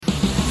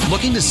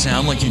Looking to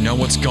sound like you know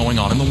what's going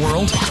on in the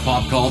world?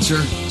 Pop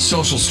culture,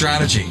 social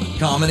strategy,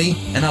 comedy,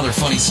 and other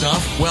funny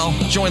stuff? Well,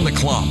 join the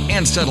club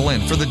and settle in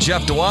for The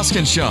Jeff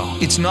Dwoskin Show.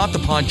 It's not the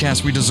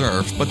podcast we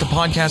deserve, but the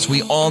podcast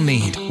we all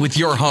need, with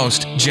your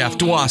host, Jeff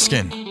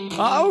Dwoskin.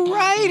 All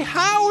right,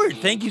 Howard,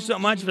 thank you so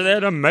much for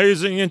that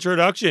amazing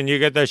introduction. You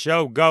get the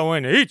show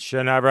going each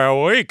and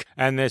every week,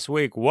 and this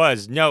week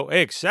was no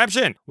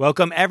exception.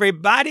 Welcome,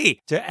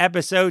 everybody, to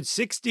episode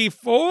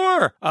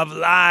 64 of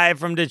Live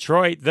from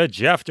Detroit, The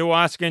Jeff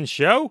Dwoskin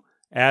Show.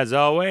 As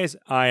always,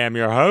 I am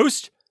your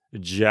host,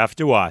 Jeff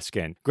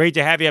Dwoskin. Great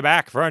to have you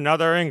back for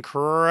another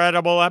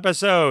incredible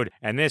episode,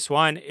 and this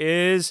one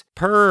is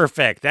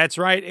perfect. That's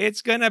right,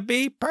 it's gonna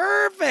be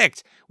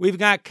perfect. We've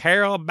got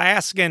Carole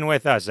Baskin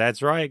with us.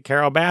 That's right,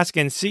 Carole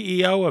Baskin,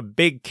 CEO of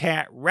Big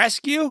Cat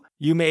Rescue.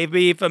 You may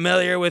be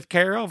familiar with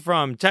Carole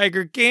from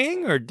Tiger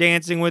King or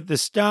Dancing with the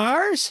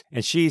Stars,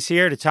 and she's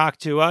here to talk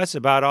to us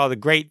about all the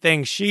great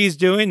things she's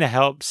doing to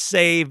help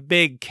save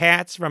big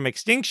cats from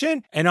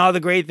extinction, and all the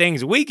great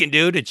things we can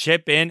do to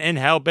chip in and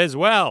help as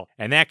well.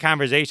 And that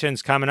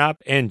conversation's coming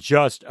up in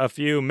just a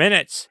few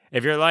minutes.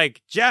 If you're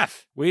like,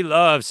 Jeff, we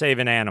love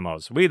saving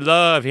animals. We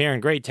love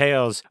hearing great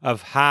tales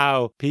of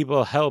how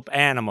people help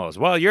animals.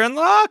 Well, you're in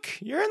luck.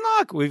 You're in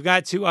luck. We've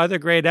got 2 other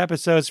great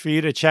episodes for you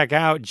to check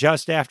out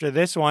just after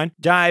this one.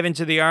 Dive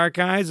into the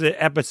archives at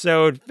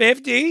episode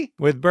 50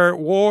 with Burt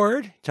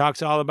Ward.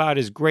 Talks all about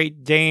his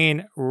Great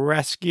Dane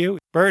rescue.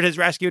 Burt has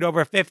rescued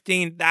over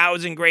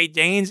 15,000 Great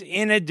Danes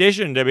in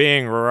addition to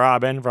being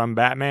Robin from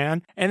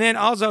Batman. And then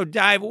also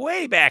dive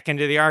way back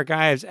into the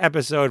archives,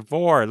 episode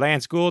 4.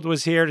 Lance Gould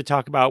was here to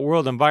talk about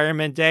World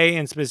Environment Day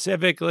and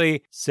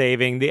specifically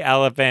saving the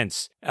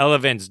elephants.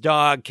 Elephants,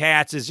 dog,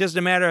 cats. It's just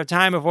a matter of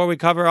time before we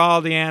cover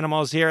all the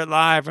animals here at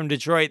Live from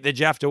Detroit, The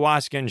Jeff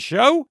Dwoskin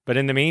Show. But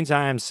in the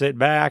meantime, sit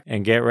back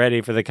and get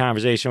ready for the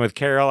conversation with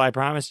Carole I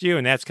promised you,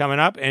 and that's coming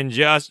up in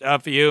just a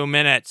few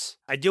minutes.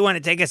 I do want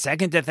to take a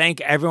second to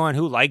thank everyone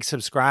who likes,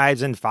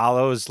 subscribes, and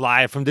follows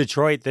Live from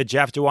Detroit, The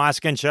Jeff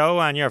Dwoskin Show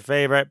on your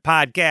favorite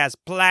podcast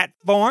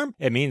platform.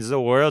 It means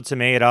the world to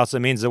me. It also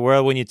means the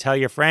world when you tell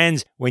your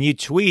friends, when you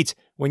tweet,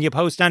 when you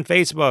post on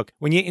Facebook,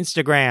 when you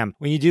Instagram,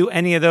 when you do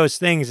any of those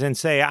things and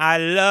say, I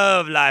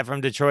love Live from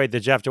Detroit, The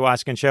Jeff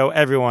Dwoskin Show.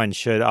 Everyone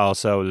should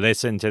also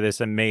listen to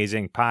this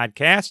amazing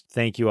podcast.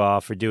 Thank you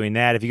all for doing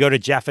that. If you go to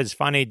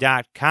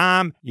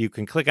jeffisfunny.com, you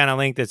can click on a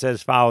link that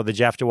says follow The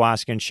Jeff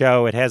Dwoskin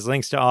Show. It has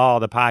links to all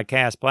the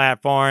podcast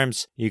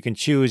platforms. You can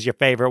choose your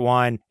favorite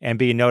one and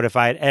be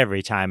notified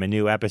every time a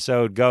new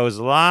episode goes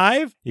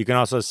live. You can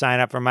also sign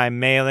up for my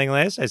mailing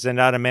list. I send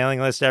out a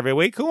mailing list every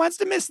week. Who wants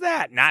to miss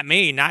that? Not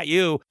me, not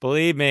you.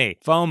 Believe me,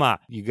 FOMA,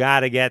 you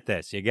gotta get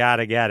this. You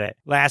gotta get it.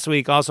 Last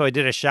week, also, I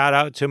did a shout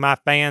out to my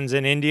fans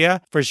in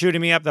India for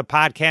shooting me up the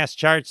podcast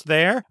charts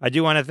there. I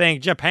do want to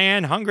thank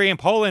Japan, Hungary, and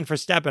Poland for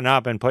stepping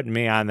up and putting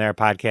me on their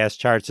podcast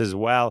charts as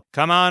well.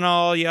 Come on,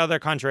 all you other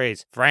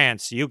countries.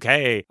 France,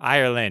 UK,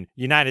 Ireland,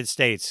 United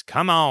States.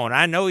 Come on.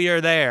 I know you're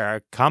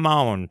there. Come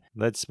on.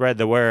 Let's spread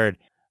the word.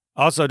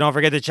 Also, don't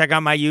forget to check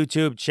out my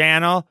YouTube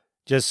channel.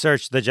 Just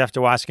search The Jeff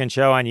Dwoskin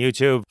Show on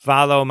YouTube.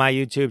 Follow my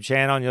YouTube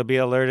channel, and you'll be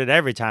alerted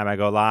every time I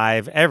go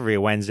live, every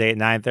Wednesday at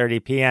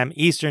 9:30 p.m.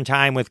 Eastern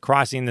Time with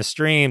Crossing the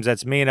Streams.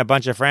 That's me and a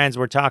bunch of friends.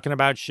 We're talking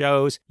about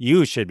shows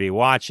you should be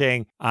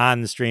watching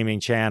on the streaming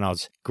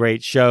channels.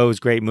 Great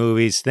shows, great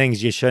movies,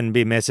 things you shouldn't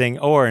be missing,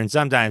 and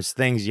sometimes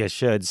things you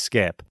should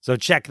skip. So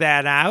check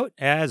that out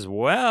as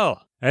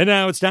well. And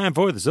now it's time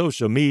for the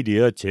social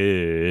media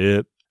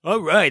tip. All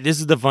right,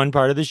 this is the fun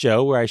part of the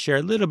show where I share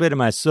a little bit of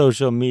my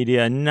social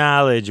media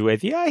knowledge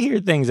with you. I hear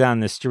things on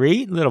the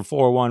street, little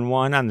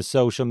 411 on the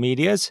social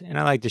medias, and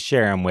I like to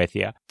share them with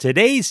you.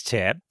 Today's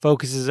tip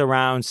focuses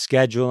around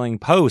scheduling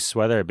posts,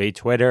 whether it be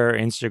Twitter,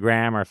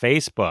 Instagram, or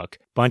Facebook.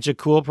 Bunch of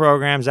cool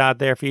programs out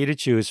there for you to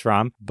choose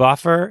from.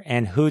 Buffer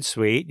and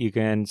Hootsuite, you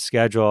can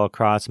schedule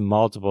across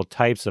multiple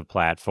types of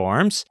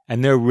platforms,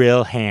 and they're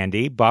real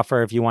handy.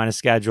 Buffer if you want to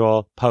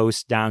schedule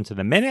posts down to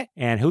the minute,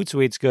 and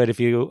Hootsuite's good if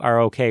you are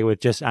okay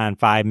with just on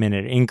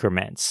 5-minute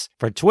increments.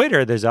 For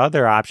Twitter, there's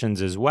other options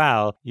as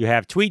well. You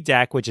have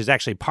TweetDeck, which is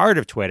actually part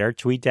of Twitter,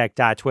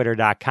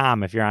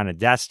 tweetdeck.twitter.com if you're on a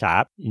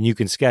desktop, and you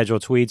can schedule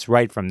tweets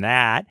right from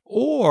that,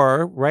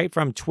 or right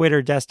from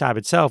Twitter desktop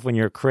itself. When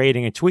you're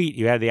creating a tweet,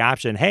 you have the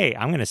option, hey,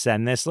 I'm going to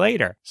send this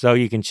later. So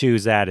you can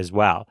choose that as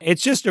well.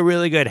 It's just a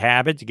really good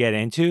habit to get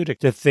into,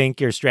 to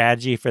think your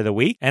strategy for the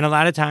week. And a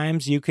lot of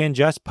times you can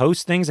just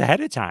post things ahead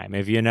of time.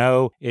 If you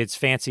know it's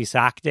Fancy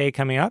Sock Day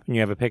coming up and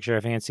you have a picture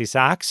of fancy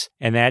socks,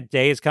 and that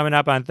day is coming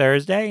up on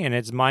Thursday and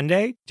it's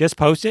Monday, just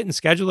post it and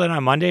schedule it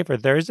on Monday for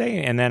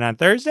Thursday. And then on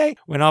Thursday,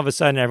 when all of a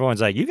sudden everyone's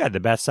like, you got the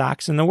best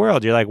socks in the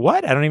world. You're like,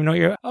 what? I don't even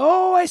know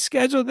what I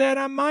scheduled that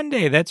on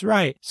Monday. That's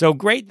right. So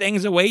great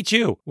things await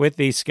you with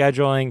these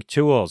scheduling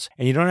tools.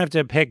 And you don't have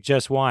to pick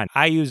just one.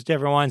 I use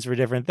different ones for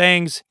different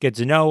things. Get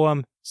to know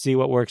them, see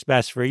what works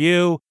best for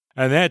you.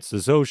 And that's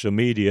the social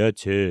media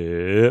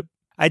tip.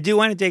 I do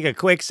want to take a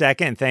quick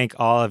second and thank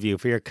all of you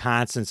for your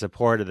constant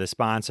support of the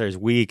sponsors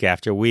week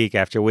after week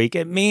after week.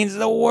 It means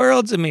the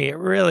world to me. It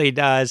really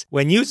does.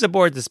 When you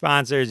support the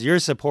sponsors, you're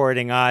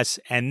supporting us,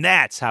 and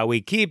that's how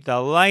we keep the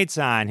lights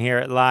on here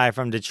at Live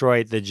from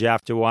Detroit, the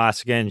Jeff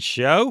Dwoskin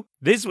Show.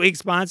 This week's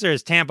sponsor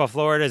is Tampa,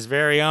 Florida's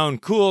very own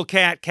Cool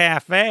Cat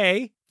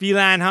Cafe.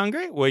 Feline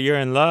hungry? Well, you're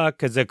in luck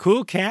because the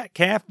Cool Cat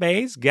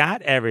Cafe's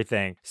got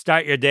everything.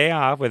 Start your day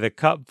off with a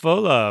cup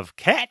full of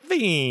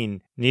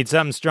caffeine. Need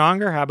something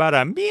stronger? How about a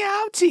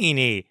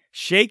Meowtini?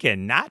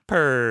 Shaken, not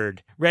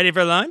purred. Ready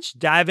for lunch?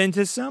 Dive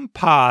into some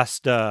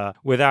pasta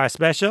with our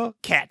special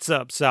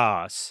catsup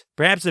sauce.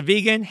 Perhaps a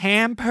vegan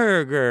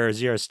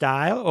hamburger's your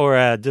style or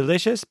a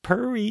delicious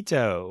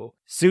burrito.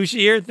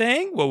 Sushi your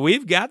thing? Well,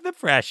 we've got the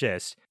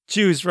freshest.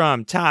 Choose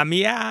from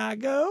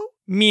Tamiyago,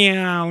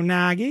 Meow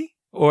Nagi,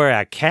 or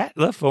a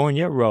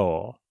California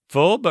roll.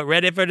 Full but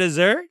ready for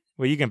dessert?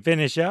 Well, you can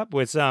finish up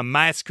with some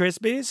Mice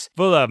Krispies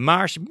full of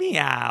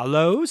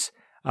marshmallows,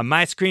 a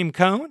mice cream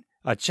cone,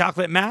 a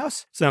chocolate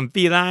mouse, some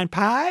feline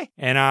pie,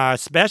 and our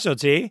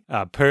specialty,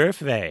 a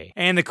parfait.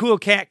 And the Cool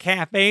Cat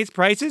Cafe's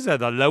prices are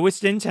the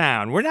lowest in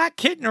town. We're not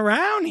kidding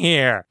around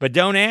here. But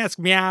don't ask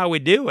me how we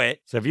do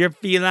it. So if you're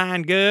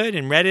feline good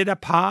and ready to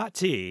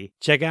party,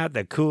 check out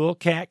the Cool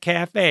Cat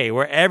Cafe,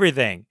 where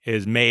everything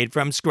is made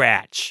from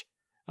scratch.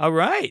 All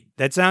right,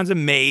 that sounds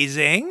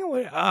amazing.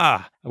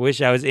 I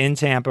wish I was in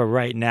Tampa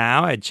right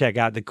now. I'd check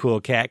out the Cool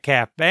Cat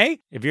Cafe.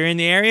 If you're in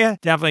the area,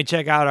 definitely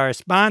check out our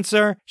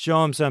sponsor.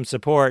 Show them some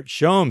support.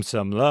 Show them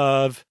some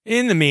love.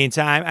 In the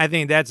meantime, I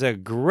think that's a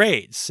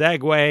great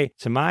segue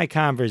to my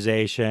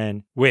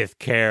conversation with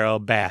Carole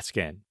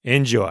Baskin.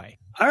 Enjoy.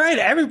 All right,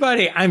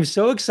 everybody, I'm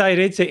so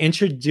excited to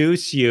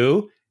introduce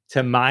you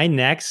to my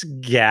next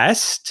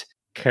guest,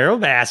 Carole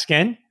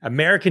Baskin,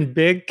 American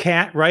Big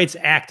Cat rights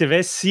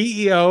activist,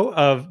 CEO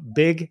of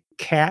Big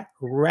Cat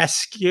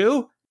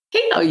Rescue.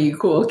 Hey, all you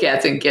cool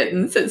cats and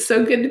kittens. It's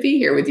so good to be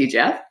here with you,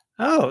 Jeff.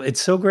 Oh, it's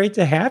so great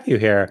to have you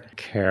here,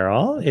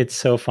 Carole. It's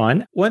so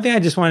fun. One thing I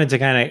just wanted to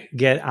kind of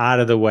get out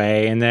of the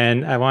way, and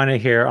then I want to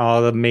hear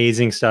all the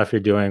amazing stuff you're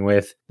doing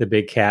with the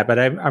Big Cat, but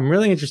I'm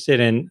really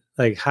interested in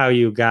like how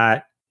you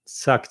got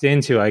sucked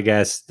into, I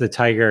guess, the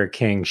Tiger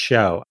King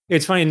show.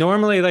 It's funny.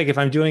 Normally, like if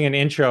I'm doing an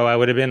intro, I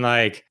would have been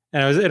like,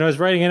 and I was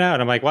writing it out.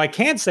 And I'm like, well, I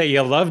can't say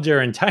you loved her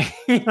and Tiger.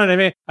 You know what I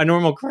mean? A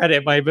normal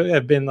credit might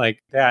have been like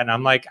that. And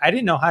I'm like, I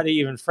didn't know how to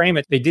even frame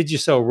it. They did you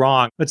so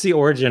wrong. What's the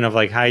origin of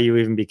like how you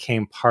even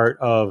became part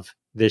of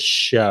this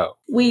show?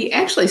 We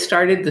actually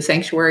started the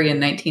sanctuary in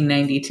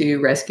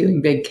 1992,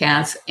 rescuing big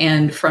cats.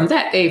 And from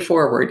that day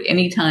forward,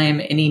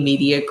 anytime any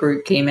media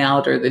group came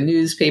out or the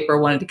newspaper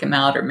wanted to come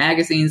out or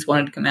magazines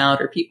wanted to come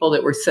out or people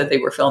that said they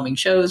were filming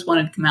shows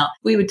wanted to come out,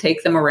 we would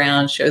take them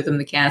around, show them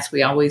the cats.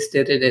 We always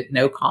did it at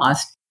no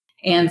cost.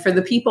 And for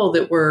the people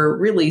that were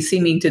really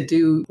seeming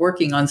to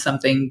working on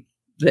something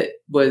that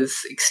was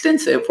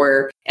extensive,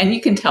 and you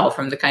can tell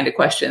from the kind of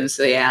questions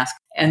they asked.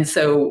 And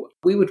so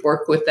we would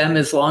work with them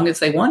as long as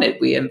they wanted.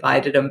 We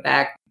invited them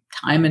back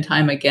time and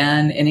time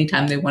again.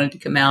 Anytime they wanted to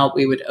come out,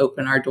 we would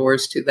open our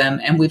doors to them.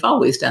 And we've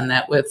always done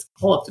that with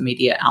all of the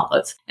media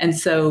outlets. And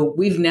so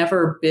we've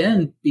never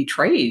been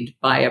betrayed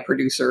by a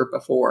producer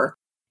before.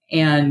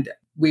 And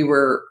we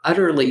were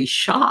utterly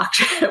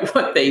shocked at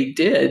what they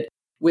did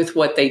with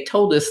what they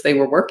told us they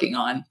were working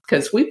on,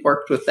 because we've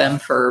worked with them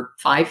for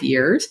 5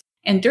 years.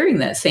 And during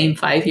that same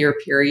 5-year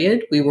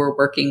period, we were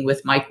working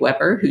with Mike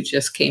Weber, who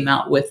just came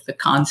out with The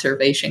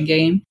Conservation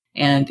Game.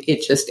 And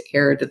it just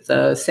aired at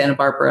the Santa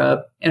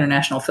Barbara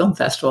International Film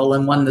Festival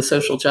and won the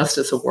Social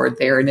Justice Award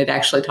there. And it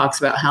actually talks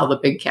about how the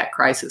big cat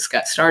crisis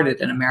got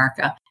started in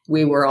America.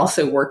 We were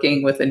also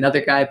working with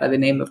another guy by the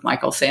name of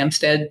Michael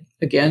Samstead,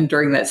 again,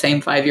 during that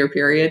same 5-year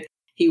period.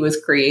 He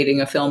was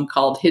creating a film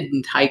called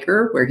Hidden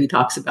Tiger, where he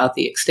talks about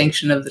the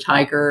extinction of the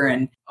tiger.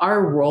 And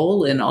our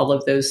role in all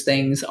of those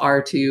things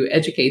are to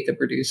educate the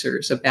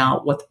producers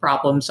about what the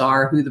problems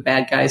are, who the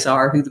bad guys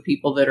are, who the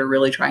people that are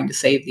really trying to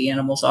save the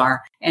animals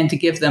are, and to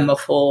give them a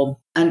full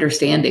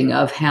understanding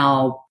of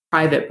how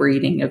private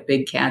breeding of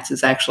big cats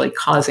is actually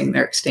causing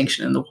their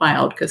extinction in the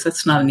wild, because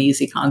that's not an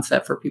easy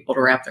concept for people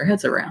to wrap their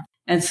heads around.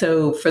 And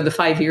so for the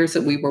 5 years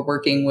that we were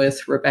working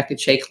with Rebecca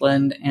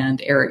Chakeland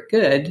and Eric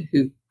Good,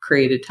 who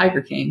created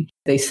Tiger King,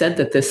 they said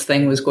that this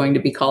thing was going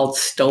to be called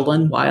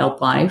Stolen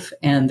Wildlife.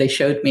 And they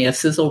showed me a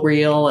sizzle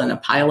reel and a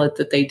pilot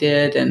that they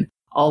did. And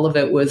all of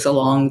it was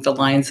along the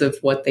lines of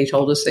what they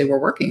told us they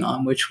were working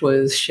on, which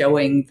was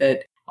showing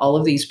that all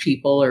of these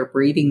people are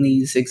breeding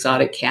these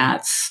exotic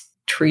cats,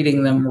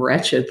 treating them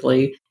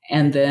wretchedly,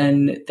 and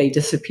then they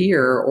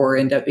disappear or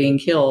end up being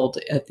killed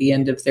at the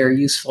end of their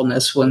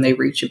usefulness when they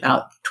reach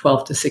about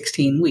 12 to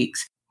 16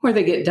 weeks. or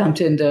they get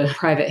dumped into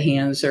private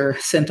hands or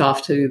sent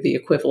off to the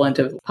equivalent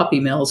of puppy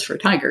mills for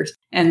tigers.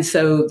 And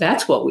so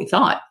that's what we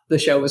thought the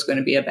show was going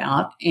to be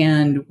about.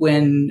 And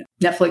when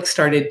Netflix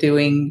started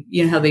doing,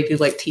 you know how they do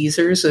like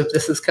teasers of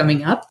this is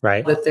coming up?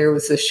 Right. That there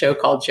was this show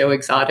called Joe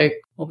Exotic.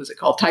 What was it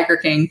called? Tiger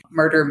King,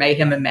 Murder,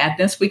 Mayhem, and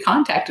Madness. We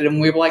contacted them.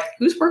 We were like,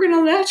 who's working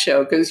on that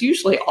show? Because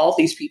usually all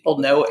these people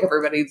know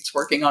everybody that's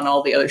working on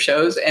all the other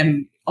shows.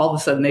 And all of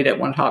a sudden they didn't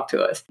want to talk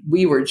to us.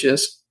 We were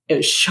just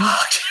as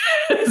shocked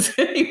as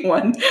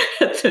anyone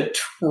at the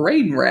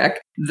train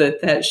wreck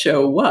that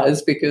show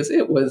was, because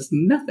it was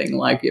nothing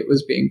like it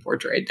was being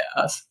portrayed to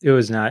us. It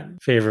was not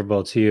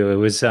favorable to you. It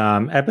was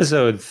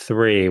episode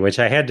 3, which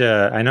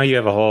I know you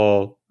have a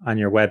whole, on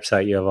your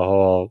website, you have a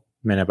whole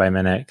minute by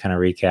minute kind of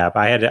recap.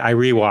 I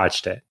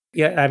rewatched it.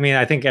 Yeah, I mean,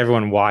 I think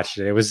everyone watched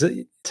it. It was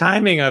the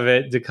timing of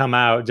it to come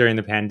out during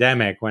the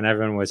pandemic when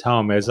everyone was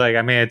home. It was like,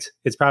 I mean,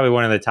 it's probably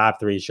one of the top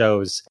 3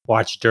 shows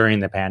watched during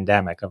the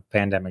pandemic, of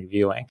pandemic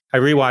viewing. I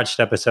rewatched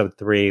episode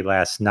 3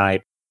 last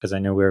night because I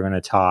knew we were going to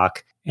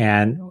talk.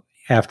 And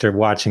after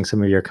watching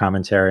some of your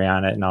commentary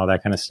on it and all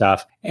that kind of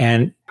stuff,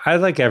 and I,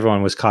 like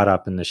everyone, was caught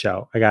up in the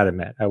show. I got to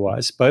admit, I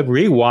was. But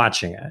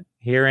rewatching it,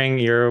 hearing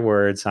your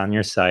words on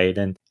your site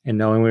and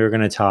knowing we were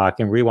going to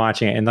talk and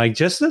rewatching it, and like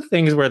just the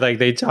things where like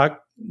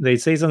they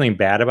say something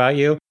bad about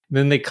you,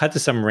 then they cut to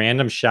some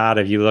random shot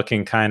of you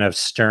looking kind of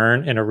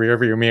stern in a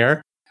rearview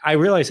mirror. I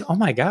realized, oh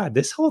my God,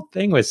 this whole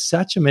thing was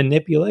such a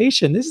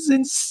manipulation. This is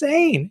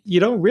insane.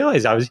 You don't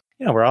realize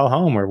we're all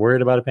home. We're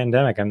worried about a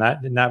pandemic. I'm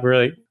not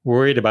really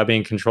worried about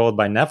being controlled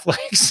by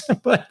Netflix,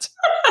 but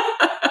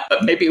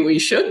maybe we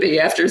should be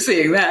after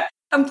seeing that.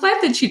 I'm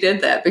glad that you did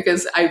that,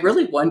 because I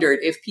really wondered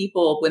if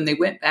people, when they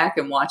went back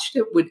and watched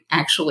it, would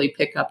actually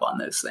pick up on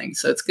those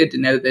things. So it's good to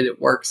know that it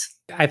works.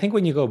 I think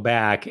when you go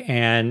back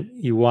and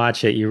you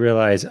watch it, you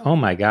realize, oh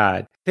my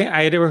God.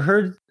 I had ever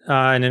heard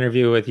an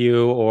interview with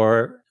you,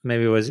 or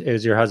maybe it was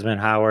your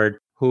husband, Howard,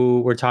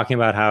 who were talking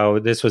about how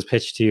this was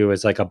pitched to you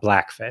as like a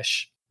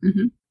Blackfish,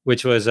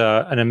 which was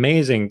an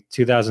amazing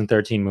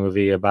 2013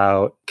 movie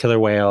about killer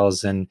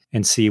whales and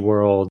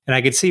SeaWorld. And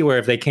I could see where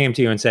if they came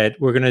to you and said,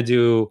 we're going to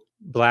do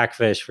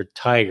Blackfish for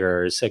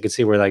tigers, I could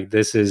see where like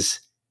this is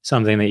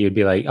something that you'd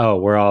be like, oh,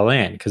 we're all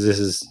in because this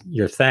is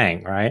your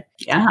thing, right?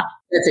 Yeah,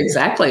 that's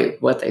exactly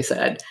what they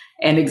said,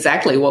 and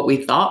exactly what we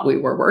thought we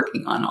were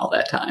working on all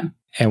that time.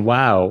 And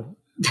wow.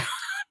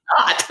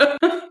 Not.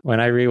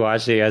 When I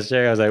rewatched it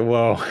yesterday, I was like,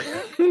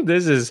 whoa,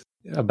 this is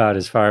about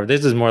as far.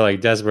 This is more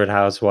like Desperate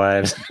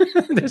Housewives.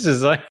 This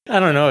is like, I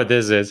don't know what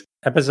this is.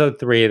 Episode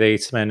 3, they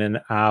spend an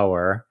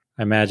hour.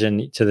 I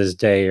imagine to this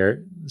day, you're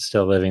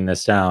still living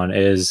this down,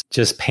 is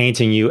just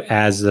painting you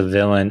as the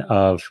villain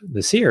of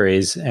the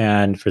series.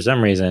 And for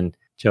some reason,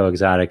 Joe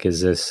Exotic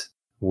is this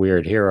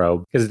weird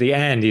hero. Because at the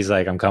end, he's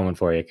like, I'm coming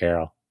for you,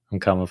 Carol. I'm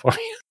coming for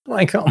you. I'm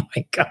like, oh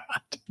my God.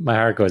 My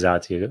heart goes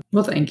out to you.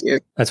 Well, thank you.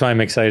 That's why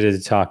I'm excited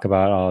to talk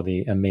about all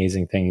the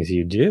amazing things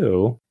you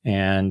do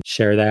and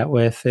share that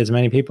with as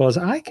many people as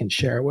I can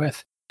share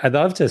with. I'd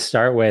love to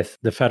start with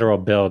the federal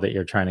bill that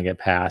you're trying to get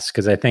passed,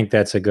 because I think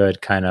that's a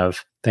good kind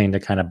of thing to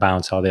kind of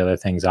bounce all the other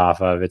things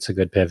off of. It's a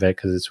good pivot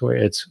because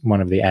it's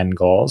one of the end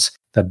goals,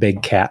 the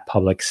Big Cat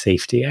Public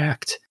Safety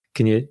Act.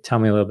 Can you tell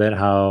me a little bit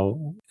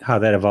how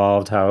that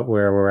evolved,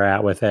 where we're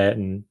at with it,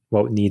 and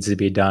what needs to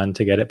be done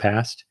to get it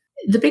passed?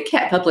 The Big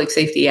Cat Public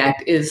Safety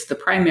Act is the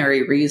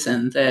primary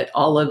reason that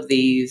all of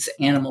these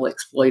animal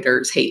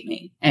exploiters hate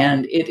me.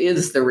 And it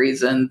is the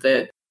reason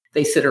that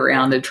they sit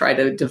around and try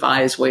to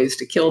devise ways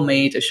to kill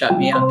me, to shut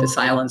me up, to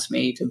silence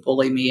me, to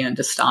bully me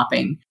into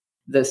stopping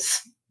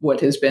this,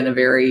 what has been a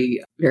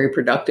very, very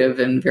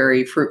productive and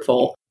very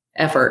fruitful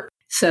effort.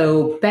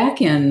 So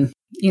back in,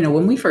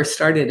 when we first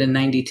started in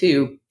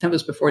 92, that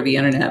was before the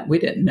internet, we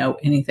didn't know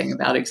anything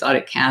about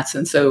exotic cats.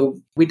 And so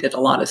we did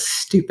a lot of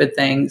stupid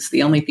things.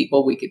 The only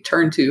people we could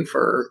turn to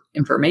for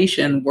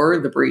information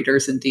were the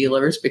breeders and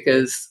dealers,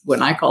 because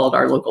when I called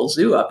our local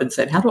zoo up and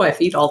said, how do I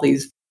feed all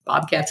these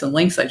bobcats and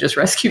lynx I just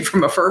rescued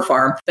from a fur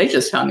farm, they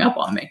just hung up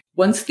on me.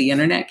 Once the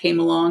internet came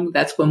along,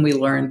 that's when we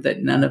learned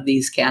that none of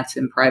these cats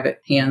in private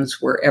hands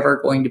were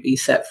ever going to be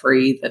set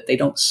free, that they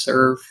don't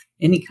serve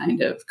any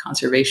kind of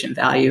conservation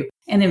value.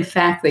 And in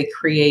fact, they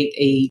create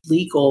a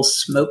legal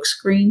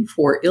smokescreen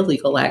for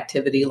illegal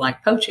activity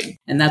like poaching.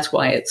 And that's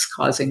why it's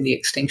causing the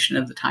extinction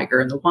of the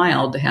tiger in the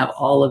wild, to have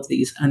all of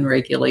these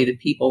unregulated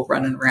people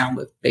running around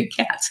with big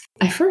cats.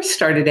 I first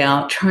started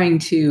out trying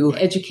to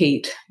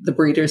educate the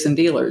breeders and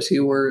dealers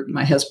who were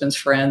my husband's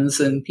friends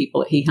and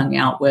people that he hung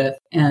out with.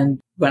 And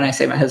when I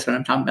say my husband,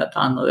 I'm talking about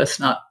Don Lewis,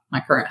 not my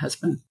current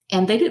husband.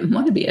 And they didn't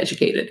want to be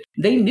educated.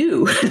 They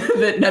knew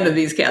that none of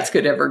these cats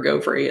could ever go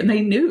free. And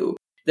they knew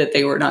that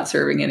they were not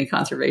serving any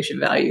conservation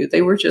value.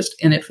 They were just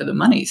in it for the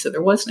money. So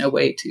there was no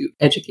way to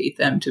educate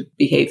them to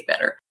behave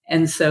better.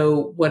 And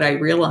so what I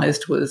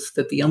realized was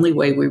that the only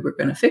way we were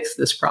going to fix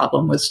this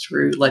problem was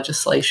through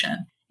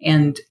legislation.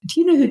 And do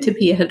you know who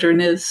Tippi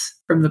Hedren is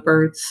from The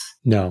Birds?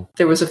 No.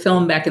 There was a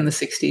film back in the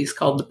 60s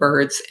called The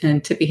Birds,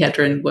 and Tippi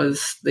Hedren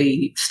was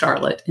the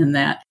starlet in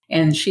that.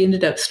 And she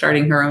ended up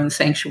starting her own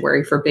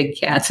sanctuary for big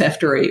cats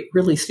after a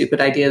really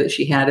stupid idea that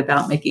she had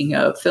about making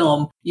a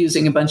film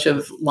using a bunch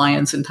of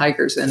lions and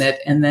tigers in it.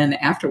 And then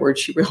afterwards,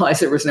 she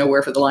realized there was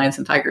nowhere for the lions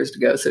and tigers to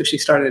go. So she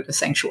started a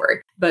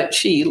sanctuary. But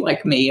she,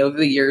 like me, over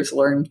the years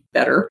learned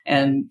better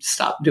and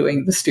stopped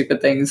doing the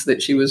stupid things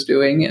that she was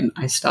doing. And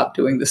I stopped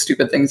doing the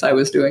stupid things I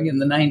was doing in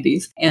the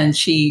 90s. And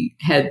she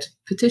had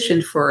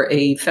petitioned for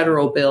a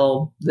federal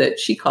bill that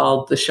she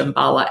called the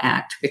Shambhala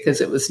Act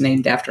because it was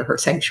named after her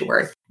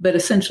sanctuary. But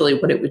essentially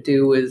what it would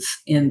do is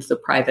end the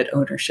private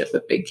ownership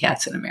of big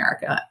cats in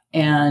America.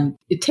 And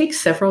it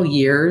takes several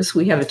years.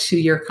 We have a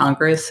 2-year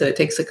Congress, so it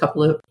takes a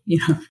couple of,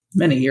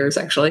 many years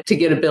actually, to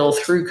get a bill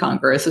through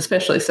Congress,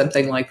 especially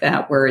something like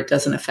that where it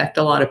doesn't affect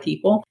a lot of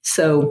people.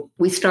 So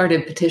we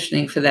started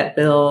petitioning for that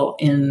bill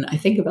in, I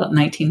think, about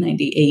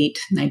 1998,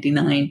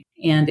 99.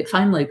 And it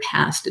finally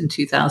passed in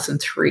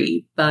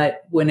 2003.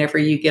 But whenever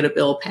you get a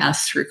bill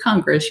passed through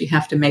Congress, you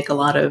have to make a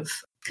lot of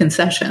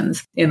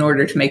concessions in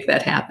order to make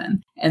that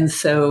happen. And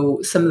so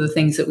some of the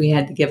things that we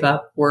had to give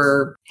up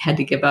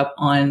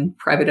on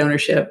private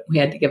ownership. We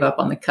had to give up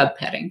on the cub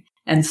petting.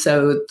 And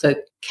so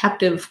the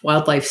Captive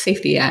Wildlife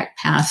Safety Act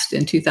passed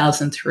in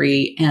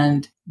 2003,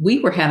 and we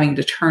were having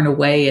to turn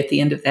away at the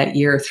end of that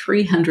year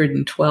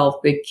 312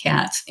 big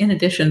cats, in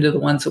addition to the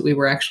ones that we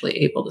were actually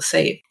able to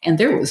save. And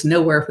there was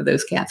nowhere for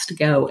those cats to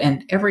go.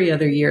 And every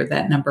other year,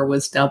 that number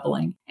was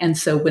doubling. And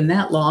so when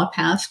that law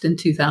passed in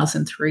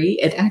 2003,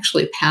 it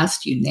actually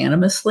passed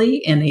unanimously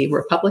in a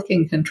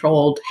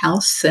Republican-controlled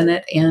House,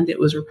 Senate, and it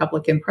was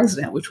Republican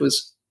president, which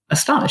was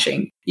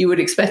astonishing. You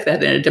would expect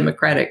that in a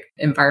Democratic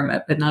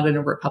environment, but not in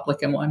a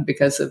Republican one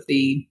because of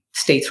the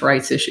states'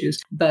 rights issues.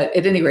 But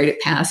at any rate, it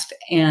passed.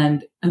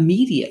 And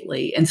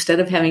immediately, instead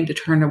of having to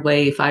turn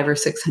away 500 or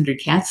 600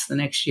 cats the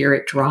next year,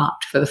 it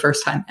dropped for the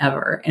first time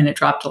ever. And it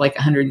dropped to like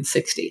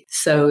 160.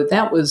 So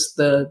that was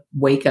the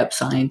wake-up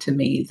sign to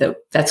me that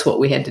that's what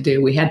we had to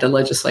do. We had to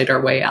legislate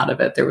our way out of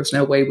it. There was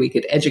no way we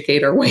could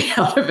educate our way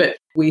out of it.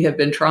 We have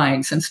been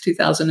trying since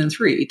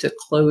 2003 to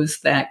close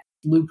that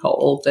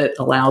loophole that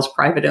allows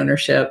private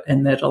ownership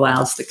and that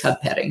allows the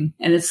cub petting.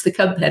 And it's the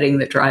cub petting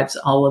that drives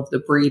all of the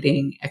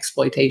breeding,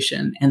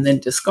 exploitation, and then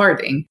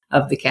discarding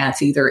of the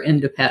cats, either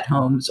into pet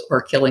homes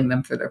or killing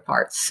them for their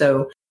parts.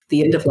 So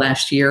the end of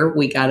last year,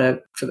 we got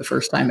for the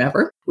first time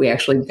ever, we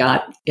actually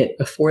got it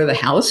before the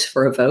House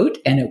for a vote,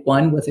 and it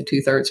won with a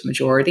 2/3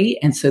 majority.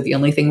 And so the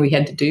only thing we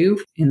had to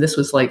do, and this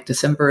was like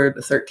December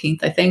the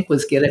 13th, I think,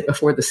 was get it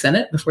before the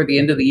Senate, before the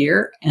end of the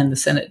year, and the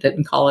Senate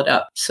didn't call it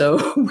up.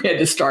 So we had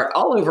to start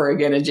all over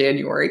again in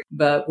January.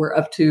 But we're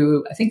up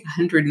to, I think,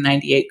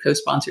 198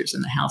 co-sponsors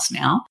in the House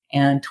now,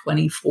 and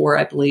 24,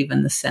 I believe,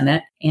 in the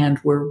Senate. And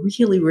we're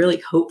really,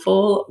 really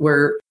hopeful.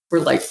 We're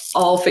like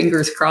all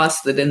fingers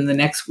crossed that in the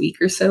next week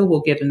or so,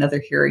 we'll get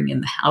another hearing in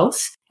the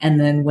House.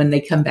 And then when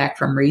they come back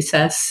from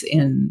recess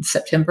in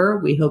September,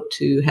 we hope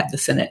to have the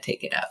Senate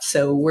take it up.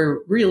 So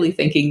we're really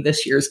thinking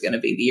this year's going to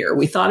be the year.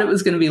 We thought it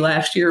was going to be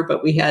last year,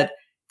 but we had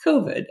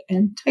COVID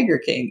and Tiger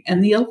King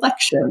and the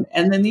election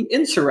and then the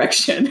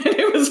insurrection. And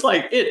it was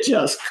like, it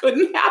just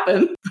couldn't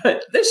happen.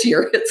 But this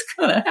year it's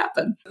going to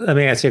happen. Let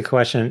me ask you a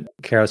question,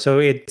 Carol. So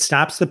it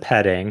stops the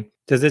petting.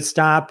 Does it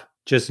stop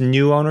just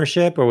new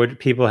ownership, or would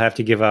people have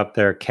to give up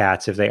their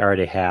cats if they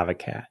already have a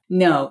cat?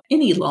 No,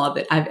 any law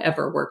that I've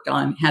ever worked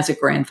on has a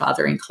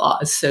grandfathering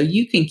clause. So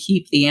you can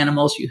keep the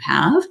animals you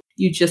have.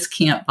 You just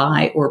can't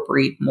buy or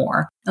breed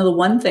more. Now, the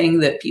one thing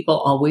that people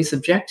always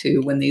object to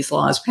when these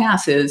laws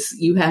pass is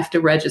you have to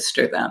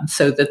register them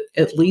so that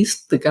at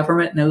least the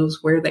government knows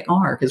where they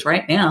are. Because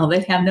right now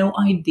they have no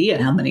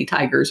idea how many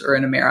tigers are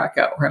in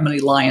America or how many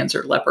lions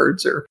or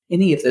leopards or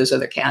any of those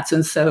other cats.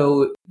 And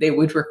so they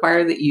would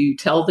require that you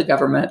tell the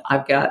government,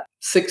 I've got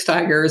 6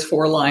 tigers,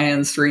 4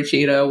 lions, 3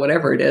 cheetah,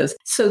 whatever it is,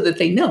 so that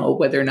they know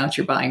whether or not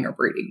you're buying or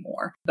breeding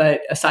more.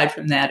 But aside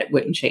from that, it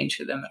wouldn't change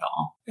for them at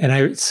all. And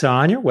I saw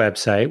on your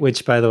website,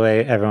 which, by the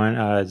way, everyone,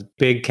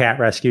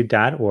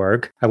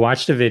 bigcatrescue.org, I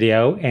watched a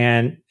video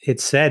and it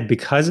said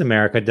because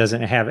America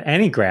doesn't have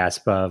any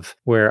grasp of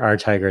where our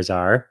tigers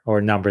are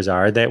or numbers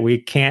are, that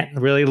we can't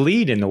really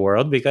lead in the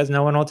world because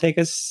no one will take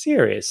us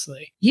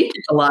seriously. You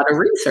did a lot of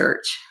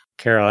research.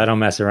 Carol, I don't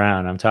mess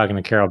around. I'm talking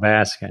to Carol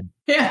Baskin.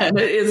 Yeah, and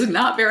it is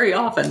not very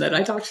often that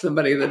I talk to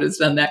somebody that has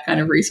done that kind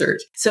of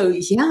research. So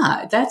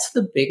yeah, that's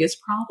the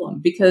biggest problem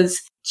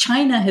because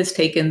China has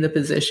taken the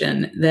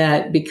position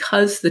that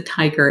because the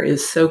tiger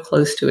is so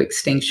close to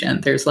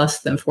extinction, there's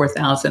less than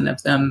 4,000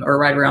 of them, or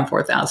right around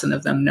 4,000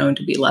 of them known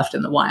to be left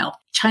in the wild.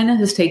 China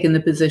has taken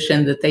the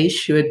position that they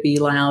should be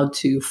allowed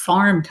to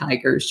farm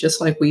tigers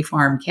just like we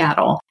farm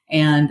cattle.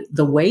 And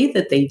the way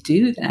that they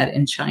do that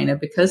in China,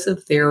 because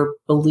of their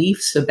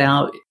beliefs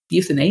about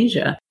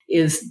euthanasia,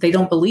 is they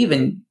don't believe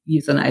in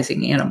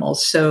euthanizing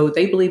animals. So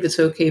they believe it's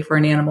okay for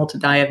an animal to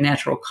die of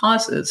natural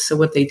causes. So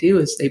what they do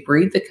is they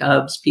breed the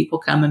cubs. People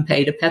come and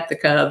pay to pet the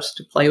cubs,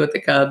 to play with the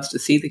cubs, to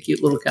see the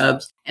cute little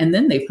cubs. And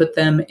then they put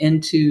them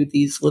into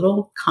these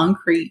little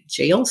concrete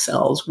jail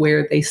cells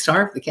where they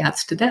starve the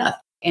cats to death.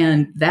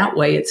 And that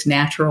way it's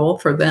natural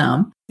for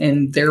them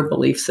in their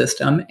belief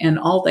system. And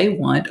all they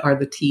want are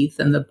the teeth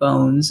and the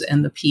bones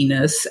and the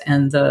penis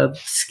and the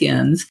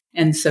skins.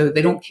 And so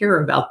they don't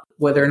care about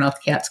whether or not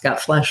the cat's got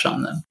flesh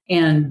on them.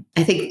 And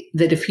I think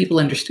that if people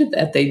understood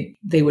that,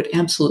 they would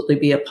absolutely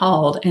be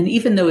appalled. And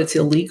even though it's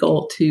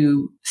illegal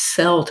to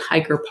sell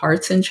tiger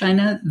parts in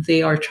China,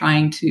 they are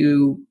trying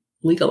to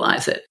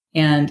legalize it.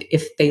 And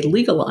if they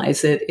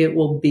legalize it, it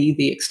will be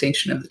the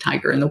extinction of the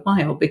tiger in the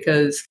wild,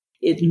 because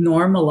it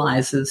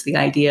normalizes the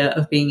idea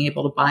of being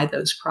able to buy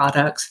those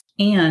products.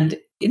 And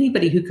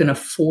anybody who can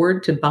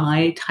afford to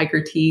buy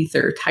tiger teeth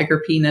or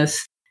tiger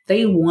penis,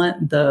 they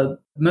want the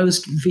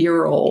most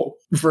virile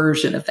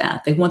version of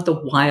that. They want the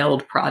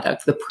wild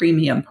product, the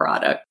premium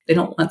product. They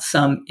don't want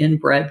some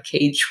inbred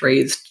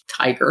cage-raised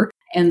tiger.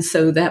 And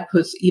so that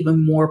puts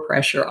even more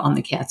pressure on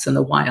the cats in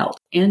the wild.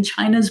 And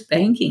China's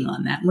banking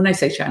on that. When I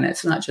say China,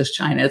 it's not just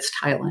China, it's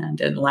Thailand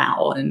and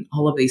Laos and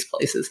all of these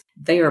places.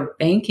 They are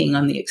banking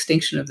on the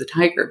extinction of the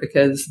tiger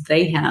because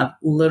they have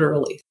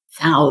literally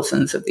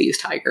thousands of these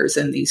tigers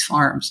in these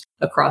farms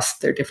across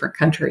their different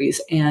countries.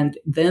 And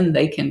then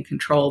they can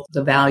control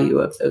the value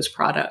of those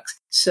products.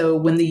 So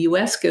when the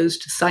U.S. goes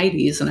to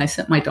CITES, and I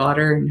sent my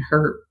daughter and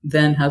her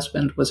then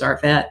husband was our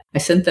vet, I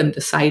sent them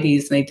to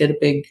CITES and they did a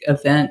big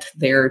event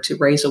there to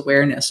raise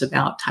awareness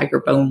about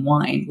tiger bone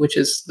wine, which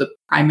is the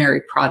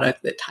primary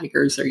product that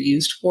tigers are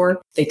used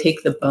for. They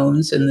take the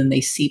bones and then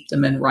they steep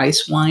them in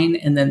rice wine,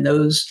 and then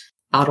those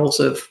bottles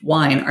of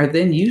wine are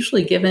then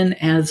usually given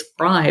as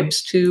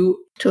bribes to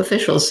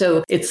officials.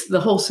 So it's the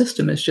whole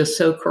system is just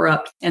so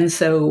corrupt. And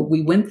so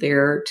we went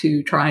there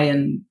to try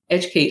and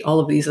educate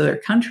all of these other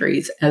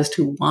countries as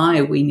to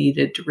why we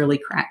needed to really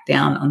crack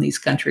down on these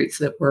countries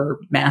that were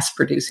mass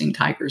producing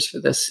tigers for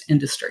this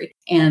industry.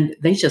 And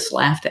they just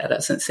laughed at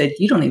us and said,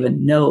 you don't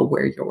even know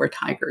where your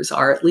tigers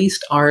are. At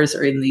least ours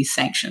are in these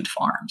sanctioned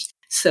farms.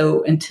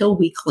 So until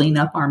we clean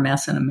up our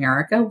mess in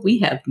America, we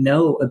have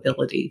no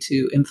ability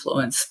to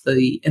influence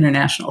the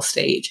international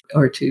stage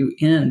or to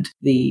end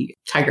the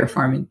tiger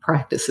farming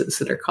practices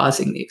that are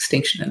causing the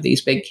extinction of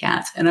these big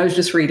cats. And I was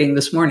just reading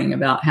this morning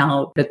about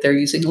how that they're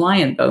using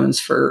lion bones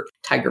for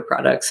tiger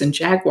products and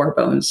jaguar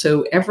bones.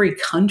 So every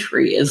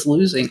country is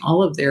losing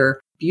all of their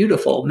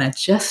beautiful,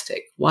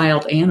 majestic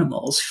wild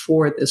animals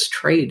for this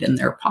trade in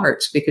their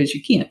parts, because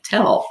you can't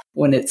tell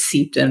when it's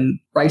steeped in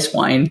rice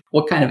wine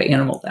what kind of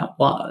animal that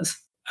was.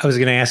 I was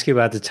going to ask you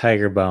about the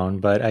tiger bone,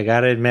 but I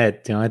got to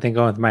admit, the only thing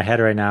going through my head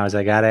right now is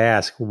I got to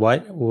ask,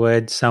 what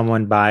would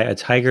someone buy a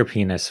tiger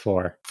penis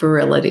for?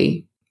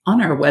 Virility.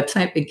 On our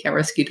website,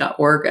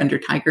 bigcatrescue.org, under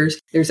tigers,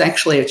 there's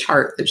actually a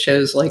chart that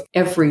shows like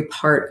every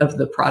part of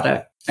the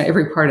product,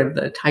 every part of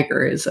the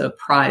tiger is a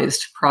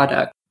prized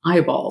product.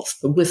 Eyeballs,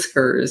 the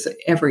whiskers,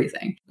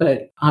 everything.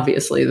 But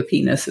obviously the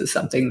penis is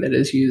something that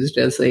is used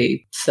as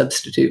a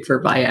substitute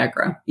for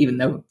Viagra, even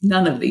though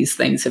none of these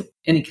things have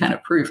any kind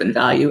of proven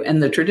value.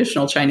 And the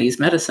traditional Chinese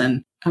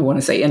medicine, I want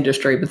to say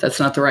industry, but that's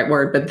not the right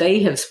word, but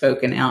they have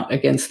spoken out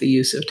against the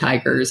use of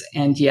tigers.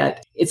 And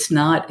yet it's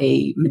not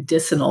a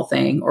medicinal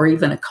thing or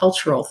even a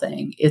cultural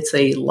thing. It's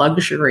a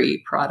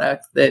luxury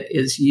product that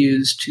is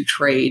used to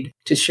trade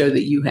to show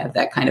that you have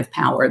that kind of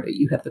power, that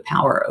you have the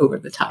power over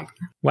the tiger.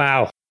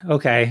 Wow.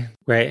 Okay,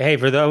 great. Hey,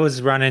 for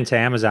those running to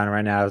Amazon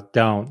right now,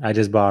 don't. I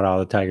just bought all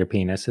the tiger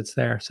penis. It's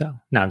there. So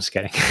no, I'm just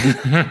kidding.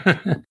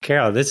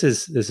 Carol, this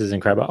is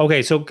incredible.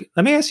 Okay, so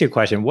let me ask you a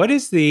question. What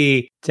is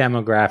the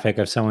demographic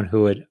of someone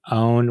who would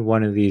own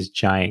one of these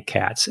giant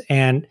cats?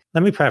 And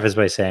let me preface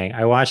by saying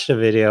I watched a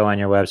video on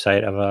your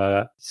website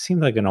of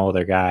seemed like an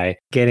older guy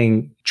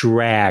getting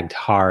dragged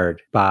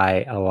hard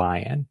by a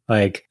lion.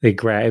 Like they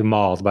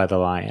mauled by the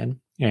lion.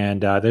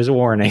 And there's a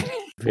warning.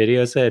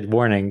 Video said,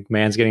 warning,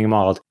 man's getting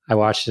mauled. I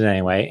watched it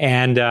anyway.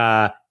 And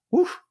and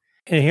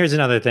here's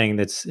another thing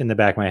that's in the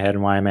back of my head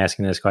and why I'm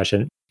asking this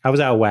question. I was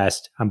out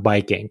west. I'm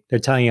biking. They're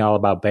telling you all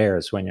about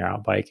bears when you're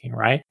out biking,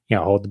 right? You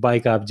know, hold the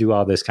bike up, do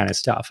all this kind of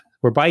stuff.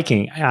 We're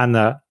biking. On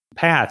the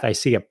path, I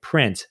see a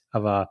print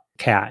of a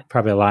cat,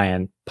 probably a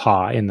lion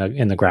paw in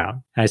the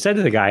ground. And I said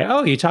to the guy,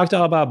 oh, you talked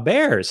all about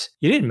bears.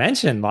 You didn't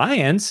mention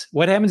lions.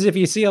 What happens if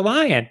you see a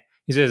lion?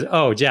 He says,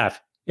 oh,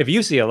 Jeff, if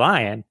you see a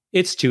lion,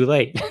 it's too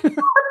late.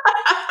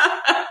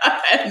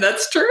 And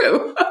that's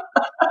true.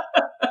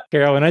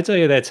 Carol, when I tell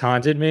you that's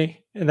haunted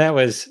me, and that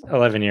was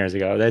 11 years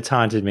ago, that's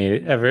haunted me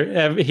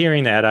ever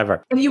hearing that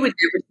ever. And you would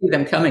never see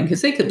them coming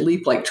because they could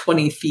leap like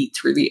 20 feet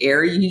through the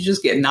air. You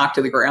just get knocked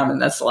to the ground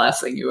and that's the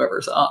last thing you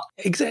ever saw.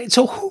 Exactly.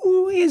 So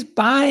who is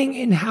buying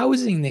and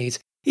housing these?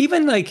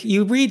 Even like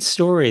you read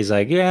stories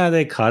like, yeah,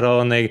 they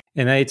cuddle and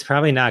it's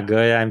probably not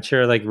good. I'm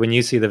sure like when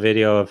you see the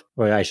video of,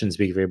 well, I shouldn't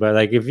speak for you, but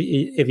like if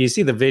you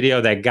see the video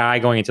of that guy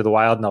going into the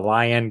wild and the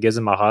lion gives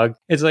him a hug,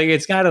 it's like,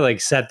 it's got to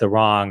like set the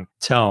wrong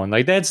tone.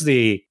 Like there's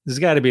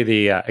got to be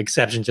the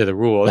exception to the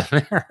rule.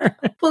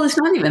 Well, it's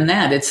not even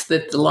that. It's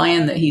that the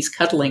lion that he's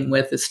cuddling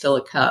with is still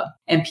a cub.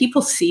 And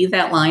people see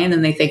that lion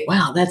and they think,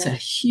 wow, that's a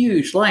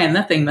huge lion.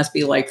 That thing must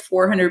be like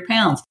 400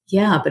 pounds.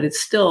 Yeah, but it's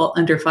still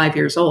under 5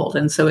 years old.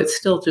 And so it's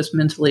still just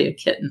mentally a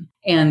kitten.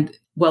 And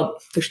Well,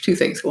 there's two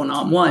things going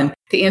on. One,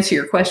 to answer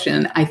your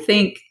question, I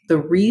think the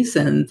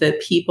reason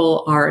that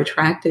people are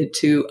attracted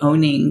to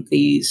owning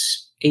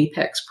these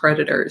apex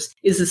predators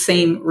is the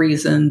same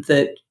reason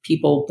that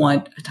people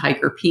want a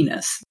tiger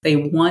penis. They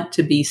want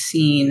to be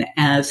seen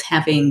as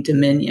having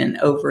dominion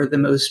over the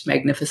most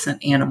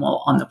magnificent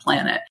animal on the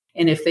planet.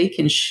 And if they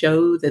can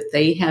show that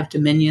they have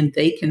dominion,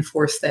 they can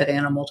force that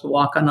animal to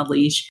walk on a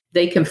leash.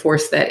 They can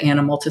force that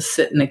animal to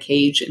sit in a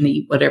cage and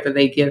eat whatever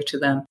they give to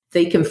them.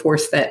 They can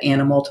force that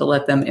animal to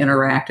let them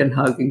interact and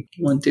hug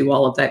and do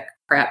all of that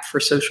crap for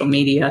social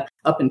media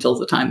up until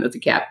the time that the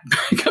cat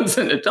becomes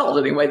an adult.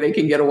 Anyway, they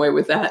can get away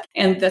with that.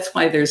 And that's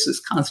why there's this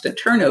constant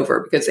turnover,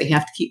 because they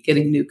have to keep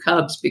getting new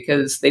cubs,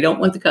 because they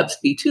don't want the cubs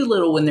to be too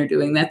little when they're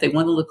doing that. They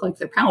want to look like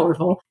they're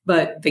powerful,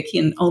 but they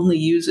can only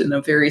use in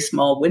a very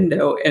small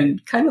window.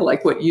 And kind of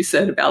like what you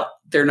said about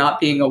there not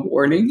being a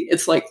warning,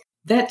 it's like,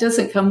 that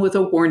doesn't come with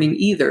a warning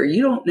either.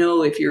 You don't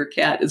know if your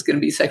cat is going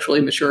to be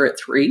sexually mature at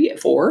 3, at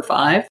 4,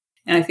 5.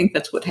 And I think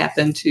that's what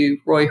happened to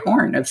Roy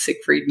Horn of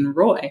Siegfried and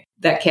Roy.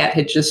 That cat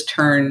had just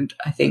turned,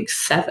 I think,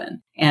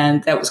 7.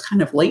 And that was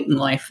kind of late in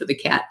life for the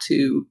cat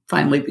to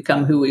finally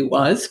become who he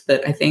was.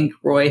 But I think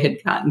Roy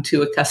had gotten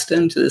too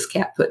accustomed to this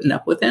cat putting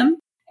up with him.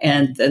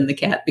 And then the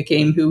cat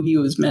became who he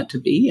was meant to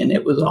be, and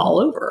it was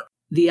all over.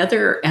 The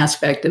other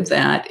aspect of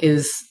that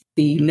is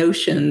the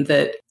notion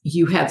that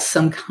you have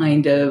some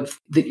kind of,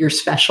 that you're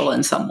special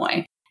in some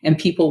way. And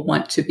people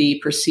want to be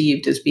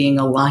perceived as being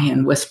a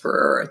lion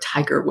whisperer or a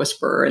tiger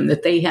whisperer, and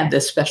that they have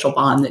this special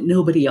bond that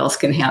nobody else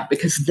can have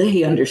because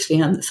they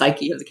understand the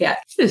psyche of the cat.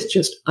 It's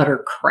just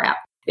utter crap.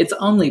 It's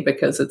only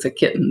because it's a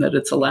kitten that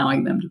it's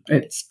allowing them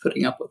it's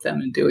putting up with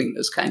them and doing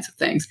those kinds of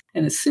things.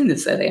 And as soon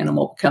as that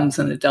animal becomes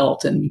an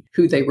adult and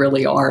who they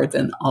really are,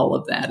 then all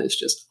of that is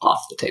just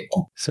off the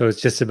table. So it's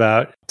just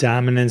about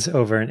dominance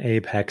over an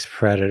apex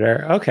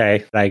predator.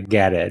 Okay, I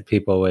get it.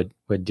 People would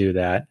do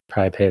that,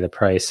 probably pay the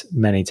price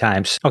many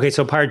times. Okay,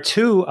 so part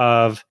 2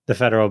 of the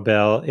federal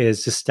bill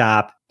is to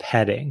stop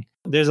petting.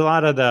 There's a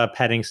lot of the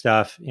petting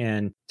stuff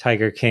in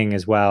Tiger King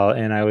as well.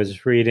 And I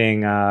was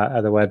reading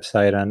the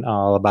website on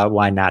all about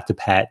why not to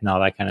pet and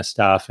all that kind of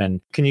stuff. And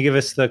can you give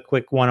us the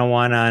quick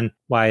 101 on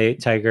why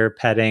tiger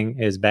petting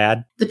is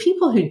bad? The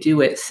people who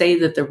do it say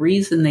that the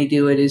reason they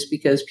do it is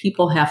because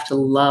people have to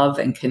love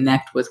and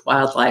connect with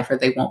wildlife or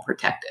they won't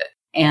protect it.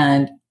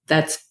 And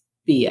that's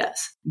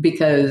BS,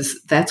 because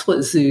that's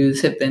what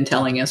zoos have been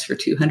telling us for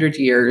 200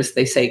 years.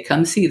 They say,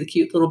 come see the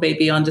cute little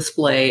baby on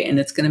display, and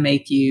it's going to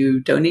make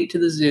you donate to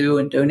the zoo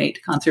and donate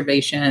to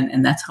conservation,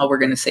 and that's how we're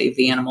going to save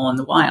the animal in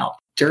the wild.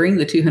 During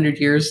the 200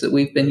 years that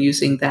we've been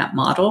using that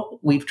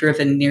model, we've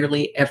driven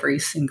nearly every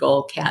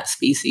single cat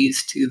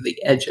species to the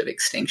edge of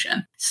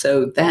extinction.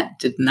 So that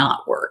did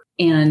not work.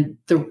 And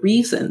the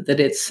reason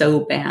that it's so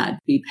bad to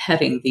be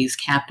petting these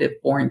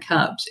captive-born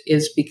cubs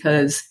is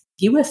because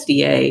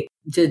USDA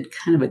did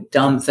kind of a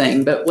dumb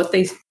thing, but what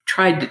they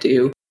tried to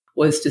do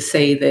was to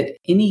say that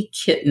any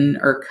kitten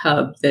or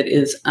cub that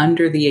is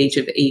under the age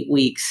of 8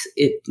 weeks,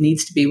 it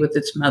needs to be with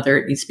its mother.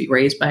 It needs to be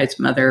raised by its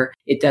mother.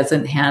 It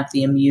doesn't have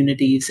the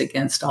immunities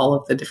against all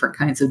of the different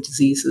kinds of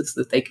diseases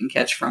that they can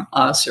catch from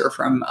us or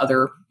from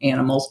other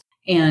animals.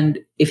 And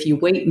if you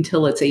wait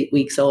until it's 8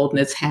 weeks old and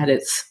it's had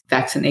its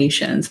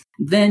vaccinations,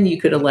 then you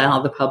could allow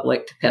the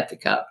public to pet the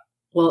cub.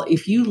 Well,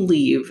 if you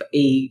leave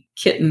a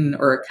kitten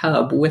or a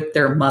cub with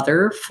their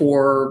mother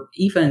for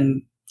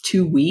even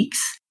 2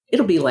 weeks,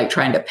 it'll be like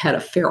trying to pet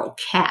a feral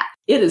cat.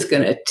 It is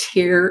going to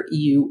tear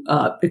you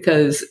up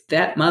because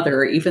that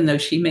mother, even though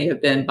she may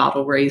have been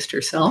bottle raised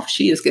herself,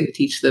 she is going to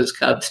teach those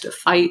cubs to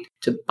fight,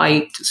 to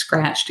bite, to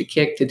scratch, to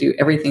kick, to do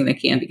everything they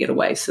can to get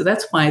away. So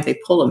that's why they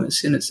pull them as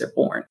soon as they're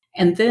born.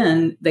 And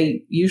then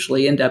they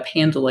usually end up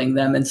handling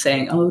them and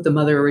saying, oh, the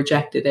mother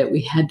rejected it.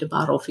 We had to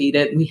bottle feed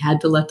it. We had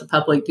to let the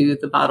public do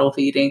the bottle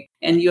feeding.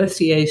 And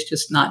USDA has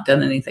just not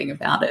done anything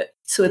about it.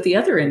 So at the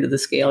other end of the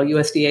scale,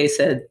 USDA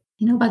said,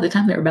 by the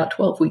time they're about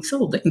 12 weeks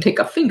old, they can take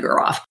a finger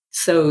off.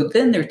 So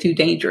then they're too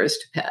dangerous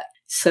to pet.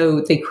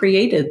 So they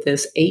created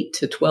this 8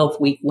 to 12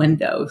 week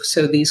window.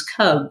 So these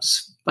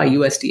cubs, by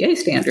USDA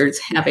standards,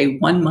 have a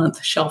 1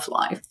 month shelf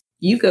life.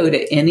 You go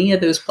to any of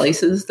those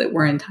places that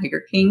were in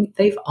Tiger King,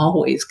 they've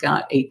always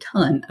got a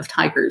ton of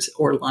tigers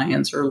or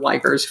lions or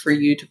ligers for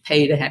you to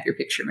pay to have your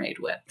picture made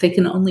with. They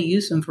can only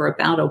use them for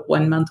about a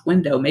 1 month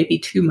window, maybe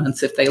 2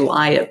 months if they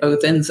lie at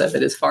both ends of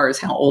it as far as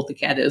how old the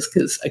cat is.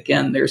 Because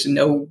again, there's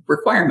no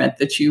requirement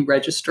that you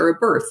register a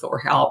birth or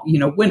how,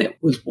 when it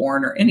was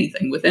born or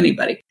anything with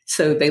anybody.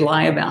 So they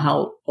lie about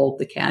how old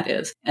the cat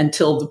is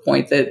until the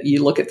point that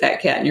you look at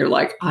that cat and you're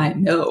like, I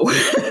know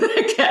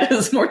the cat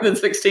is more than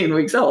 16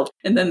 weeks old.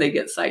 And then they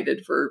get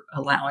cited for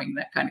allowing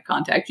that kind of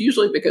contact,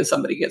 usually because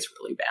somebody gets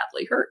really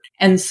badly hurt.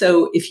 And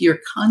so if you're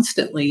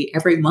constantly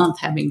every month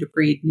having to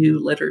breed new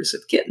litters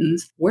of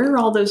kittens, where are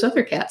all those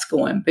other cats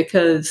going?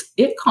 Because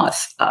it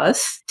costs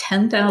us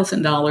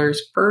 $10,000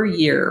 per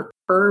year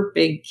per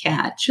big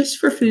cat just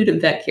for food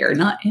and vet care,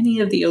 not any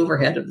of the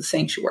overhead of the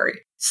sanctuary.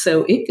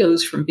 So it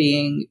goes from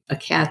being a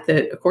cat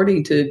that,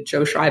 according to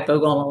Joe Schreibvogel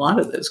and a lot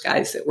of those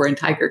guys that were in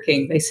Tiger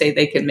King, they say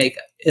they can make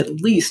at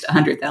least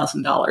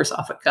 $100,000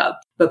 off a cub.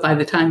 But by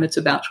the time it's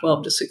about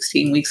 12 to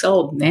 16 weeks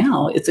old,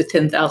 now it's a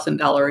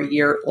 $10,000 a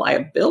year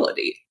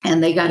liability.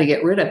 And they got to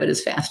get rid of it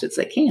as fast as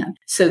they can.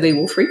 So they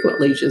will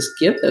frequently just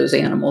give those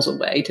animals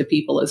away to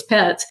people as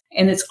pets.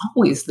 And it's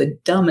always the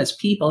dumbest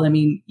people. I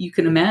mean, you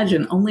can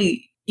imagine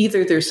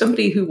either there's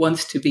somebody who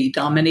wants to be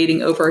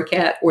dominating over a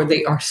cat, or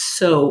they are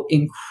so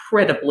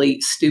incredibly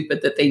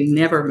stupid that they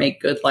never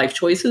make good life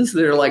choices.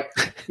 They're like,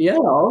 yeah,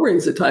 I'll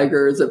raise a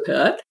tiger as a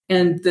pet.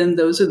 And then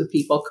those are the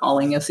people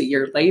calling us a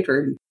year later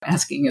and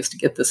asking us to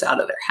get this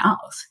out of their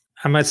house.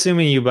 I'm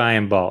assuming you buy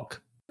in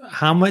bulk.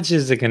 How much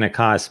is it going to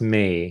cost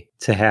me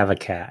to have a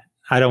cat?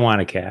 I don't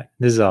want a cat.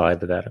 This is all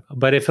hypothetical.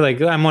 But if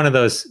I'm one of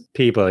those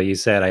people, you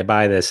said, I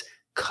buy this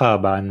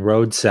cub on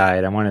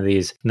roadside. I'm one of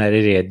these, that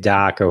idiot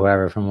Doc or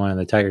whoever from one of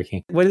the Tiger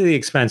King. What are the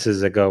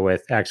expenses that go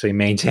with actually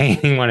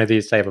maintaining one of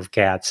these type of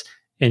cats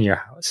in your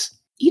house?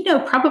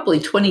 Probably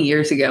 20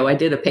 years ago, I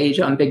did a page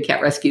on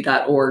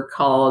bigcatrescue.org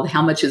called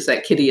How Much Is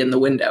That Kitty in the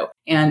Window?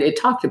 And it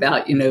talked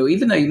about,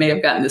 even though you may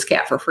have gotten this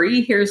cat for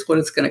free, here's what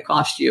it's going to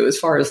cost you as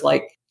far as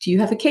do you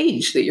have a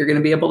cage that you're going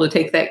to be able to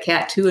take that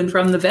cat to and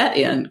from the vet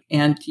in?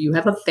 And do you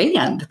have a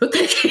van to put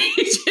the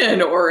cage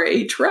in, or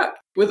a truck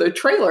with a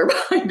trailer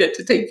behind it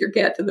to take your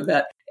cat to the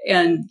vet?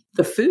 And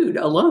the food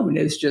alone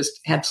is just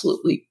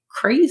absolutely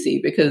crazy,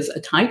 because a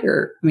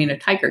tiger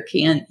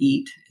can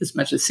eat as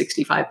much as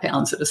 65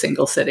 pounds at a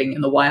single sitting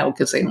in the wild,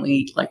 because they only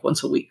eat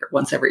once a week or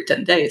once every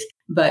 10 days.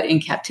 But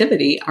in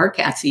captivity, our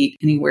cats eat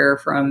anywhere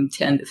from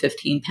 10 to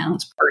 15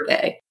 pounds per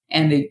day.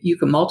 And you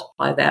can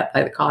multiply that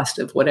by the cost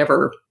of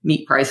whatever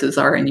meat prices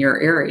are in your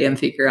area and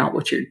figure out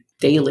what your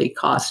daily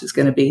cost is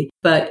going to be.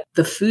 But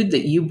the food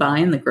that you buy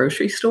in the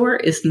grocery store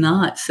is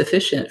not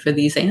sufficient for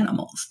these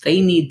animals. They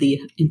need the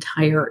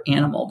entire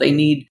animal. They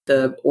need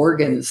the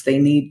organs. They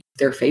need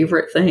their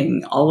favorite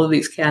thing. All of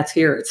these cats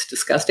here, it's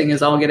disgusting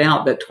as all get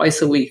out, but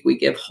twice a week we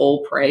give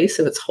whole prey.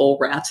 So it's whole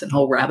rats and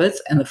whole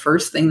rabbits. And the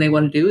first thing they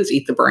want to do is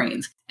eat the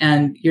brains.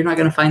 And you're not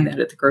going to find that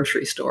at the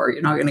grocery store.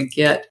 You're not going to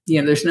get,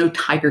 there's no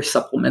tiger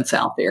supplements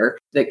out there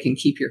that can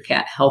keep your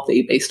cat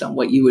healthy based on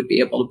what you would be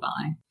able to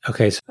buy.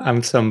 Okay, so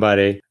I'm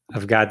somebody,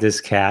 I've got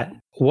this cat.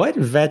 What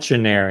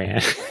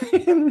veterinarian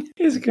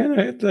is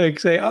going to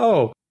say,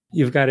 oh,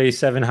 you've got a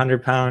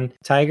 700-pound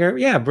tiger?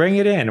 Yeah, bring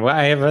it in. Well,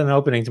 I have an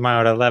opening tomorrow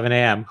at 11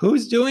 a.m.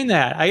 Who's doing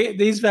that?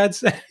 These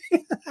vets,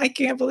 I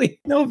can't believe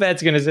no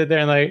vet's going to sit there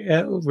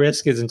and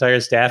risk his entire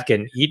staff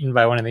getting eaten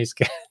by one of these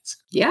cats.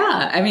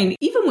 Yeah,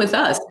 even with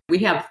us, we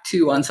have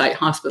 2 on-site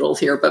hospitals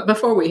here, but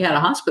before we had a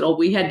hospital,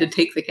 we had to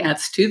take the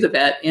cats to the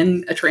vet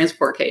in a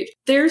transport cage.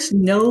 There's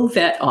no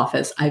vet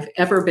office I've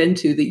ever been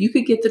to that you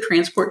could get the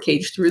transport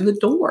cage through the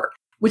door,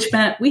 which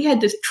meant we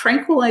had to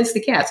tranquilize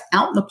the cats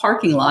out in the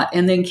parking lot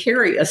and then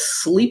carry a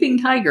sleeping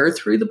tiger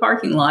through the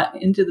parking lot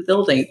into the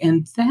building.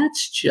 And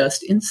that's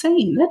just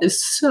insane. That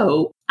is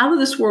so out of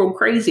this world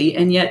crazy.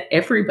 And yet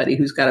everybody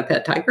who's got a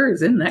pet tiger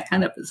is in that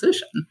kind of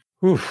position.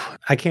 Oof,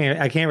 I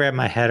can't wrap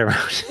my head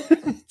around it.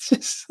 It's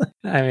just,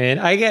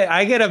 I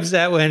get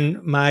upset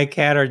when my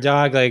cat or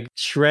dog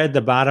shred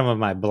the bottom of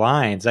my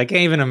blinds. I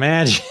can't even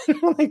imagine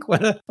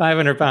what a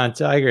 500-pound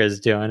tiger is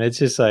doing. It's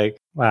just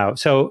wow.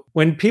 So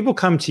when people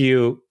come to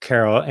you,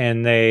 Carol,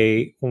 and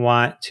they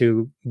want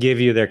to give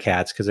you their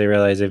cats because they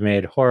realize they've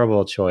made a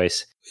horrible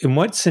choice, in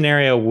what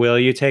scenario will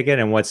you take it,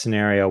 and what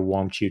scenario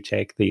won't you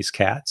take these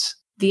cats?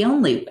 The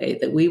only way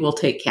that we will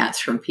take cats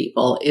from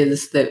people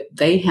is that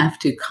they have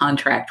to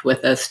contract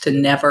with us to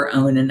never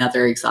own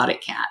another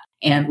exotic cat.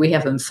 And we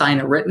have them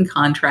sign a written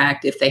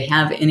contract. If they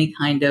have any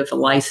kind of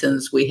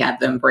license, we have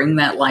them bring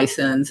that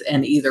license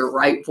and either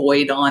write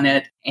void on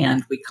it.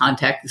 And we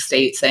contact the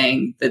state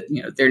saying that,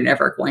 they're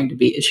never going to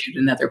be issued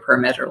another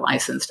permit or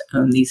license to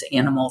own these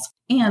animals.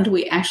 And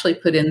we actually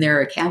put in there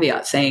a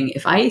caveat saying,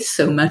 if I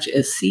so much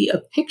as see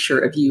a picture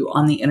of you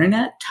on the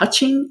internet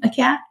touching a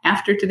cat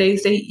after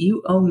today's date,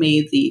 you owe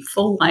me the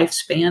full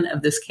lifespan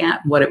of this cat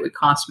and what it would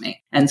cost me.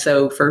 And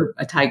so for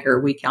a tiger,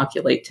 we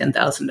calculate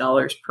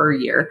 $10,000 per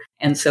year.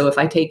 And so if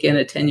I take in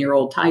a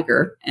 10-year-old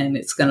tiger and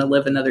it's going to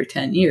live another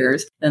 10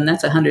 years, then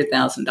that's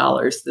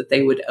 $100,000 that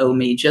they would owe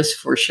me just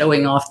for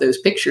showing off those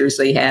pictures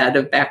they had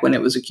of back when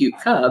it was a cute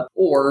cub,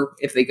 or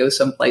if they go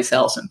someplace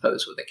else and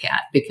pose with a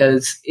cat,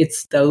 because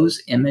it's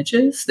those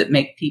images that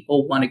make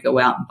people want to go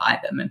out and buy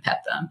them and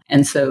pet them.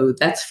 And so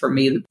that's, for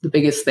me, the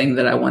biggest thing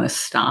that I want to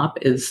stop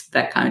is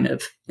that kind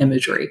of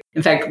imagery.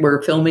 In fact,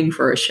 we're filming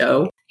for a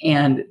show,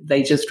 and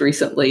they just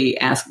recently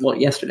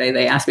yesterday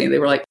they asked me, they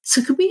were like,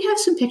 so could we have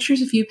some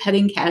pictures of you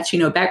petting cats,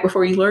 back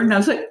before you learned? And I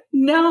was like,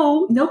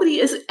 no, nobody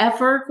is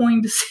ever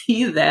going to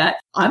see that.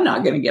 I'm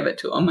not going to give it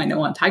to them. I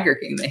know on Tiger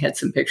King, they had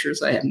some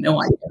pictures I have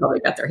no idea how they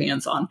got their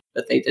hands on,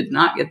 but they did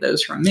not get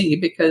those from me,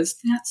 because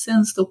that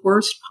sends the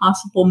worst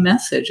possible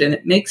message, and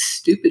it makes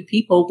stupid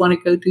people want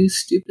to go do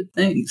stupid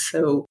things.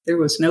 So there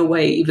was no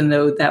way, even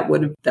though that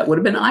would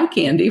have been eye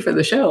candy for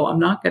the show, I'm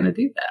not going to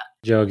do that.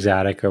 that. Joe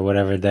Exotic or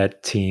whatever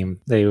that team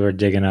they were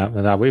digging up.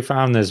 And we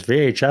found this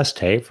VHS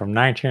tape from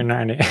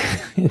 1990.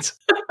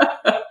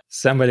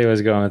 Somebody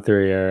was going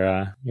through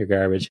your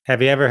garbage.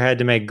 Have you ever had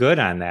to make good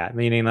on that?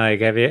 Meaning, like,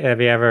 have you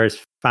ever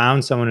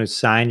found someone who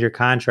signed your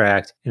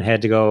contract and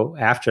had to go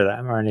after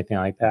them or anything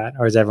like that?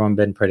 Or has everyone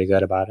been pretty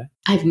good about it?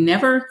 I've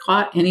never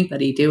caught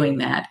anybody doing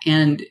that.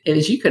 And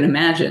as you can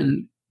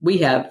imagine, we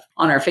have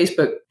on our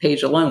Facebook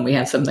page alone, we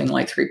have something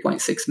like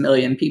 3.6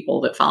 million people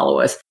that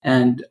follow us.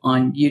 And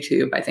on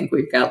YouTube, I think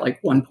we've got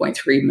like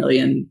 1.3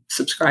 million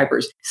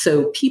subscribers.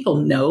 So people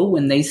know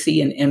when they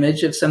see an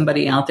image of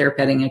somebody out there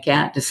petting a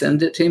cat to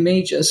send it to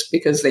me just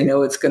because they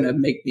know it's going to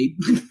make me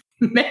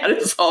mad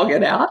as all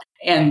get out.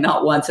 And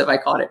not once have I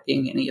caught it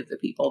being any of the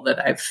people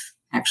that I've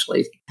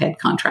actually had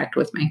contract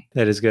with me.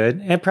 That is good.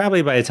 And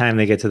probably by the time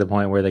they get to the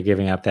point where they're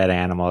giving up that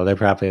animal, they're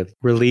probably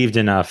relieved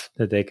enough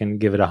that they can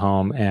give it a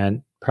home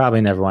and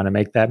probably never want to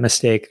make that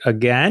mistake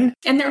again.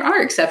 And there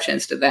are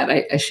exceptions to that,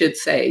 I should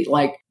say.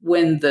 Like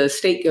when the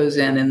state goes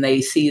in and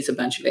they seize a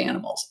bunch of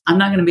animals, I'm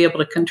not going to be able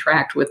to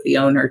contract with the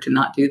owner to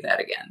not do that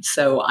again.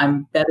 So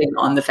I'm betting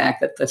on the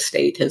fact that the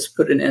state has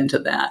put an end to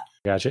that.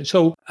 Gotcha.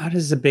 So how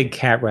does the Big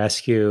Cat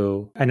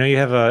Rescue, I know you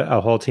have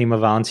a whole team of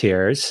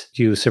volunteers.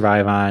 Do you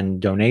survive on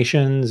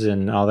donations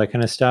and all that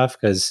kind of stuff?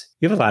 Because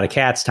you have a lot of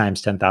cats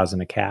times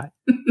 10,000 a cat.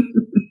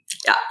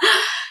 Yeah.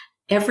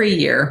 Every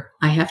year,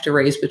 I have to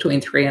raise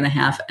between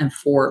 $3.5 and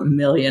 $4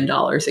 million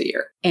a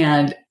year.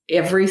 And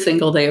every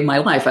single day of my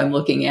life, I'm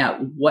looking at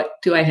what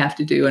do I have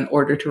to do in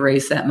order to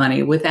raise that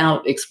money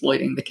without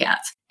exploiting the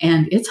cats.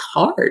 And it's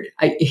hard.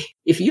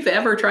 If you've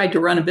ever tried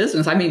to run a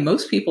business, I mean,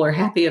 most people are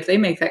happy if they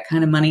make that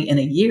kind of money in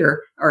a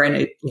year or in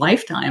a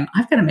lifetime.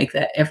 I've got to make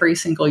that every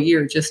single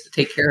year just to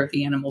take care of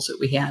the animals that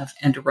we have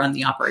and to run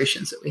the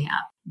operations that we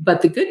have.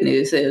 But the good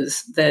news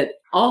is that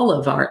all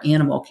of our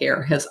animal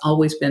care has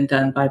always been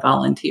done by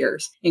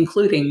volunteers,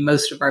 including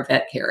most of our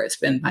vet care has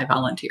been by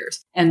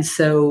volunteers. And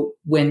so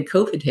when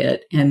COVID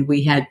hit and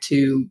we had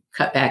to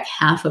cut back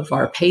half of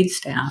our paid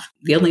staff,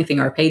 the only thing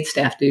our paid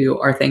staff do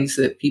are things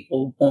that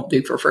people won't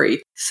do for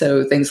free.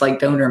 So things like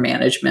donor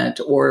management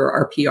or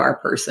our PR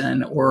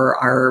person or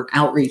our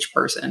outreach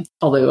person,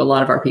 although a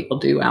lot of our people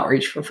do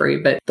outreach for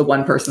free. But the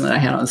one person that I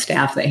had on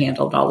staff that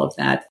handled all of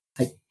that,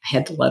 I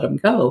had to let them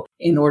go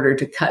in order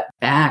to cut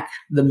back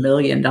the $1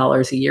 million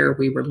a year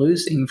we were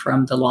losing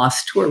from the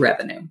lost tour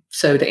revenue.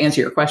 So to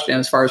answer your question,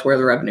 as far as where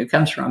the revenue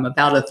comes from,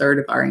 about a third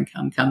of our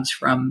income comes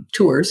from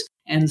tours.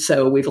 And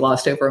so we've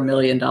lost over $1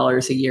 million a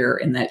year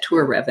in that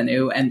tour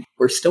revenue, and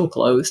we're still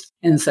closed.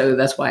 And so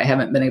that's why I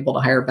haven't been able to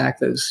hire back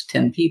those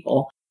 10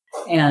 people.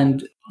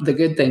 And the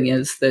good thing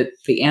is that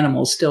the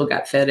animals still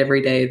got fed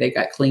every day. They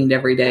got cleaned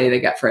every day. They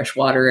got fresh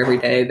water every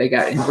day. They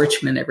got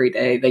enrichment every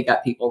day. They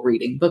got people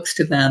reading books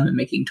to them and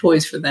making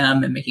toys for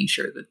them and making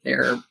sure that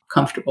they're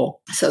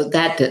comfortable. So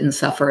that didn't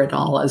suffer at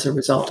all as a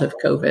result of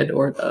COVID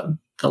or the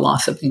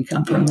loss of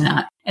income from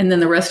that. And then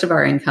the rest of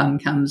our income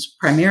comes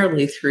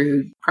primarily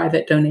through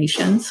private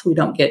donations. We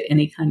don't get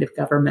any kind of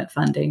government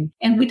funding.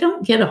 And we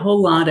don't get a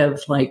whole lot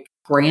of like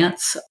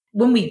grants.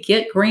 When we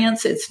get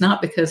grants, it's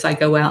not because I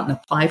go out and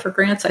apply for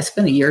grants. I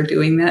spent a year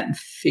doing that and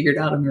figured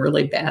out I'm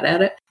really bad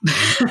at it.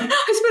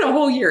 I spent a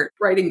whole year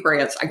writing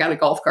grants. I got a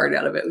golf cart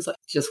out of it. It was like,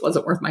 it just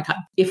wasn't worth my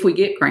time. If we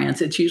get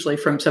grants, it's usually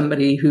from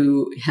somebody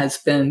who has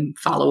been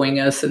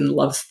following us and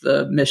loves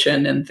the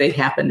mission, and they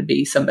happen to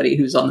be somebody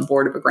who's on the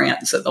board of a grant,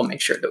 and so they'll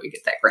make sure that we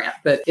get that grant.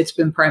 But it's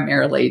been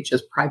primarily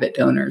just private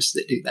donors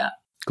that do that.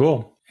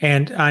 Cool.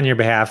 And on your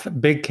behalf,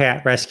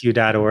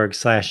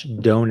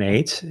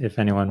 bigcatrescue.org/donate if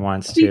anyone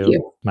wants to. Thank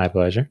you. My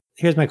pleasure.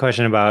 Here's my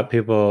question about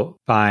people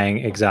buying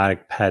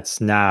exotic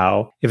pets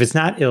now. If it's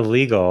not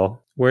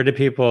illegal, where do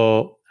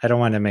people, I don't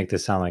want to make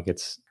this sound like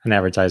it's an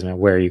advertisement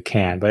where you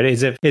can, but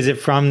is it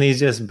from these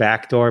just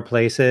backdoor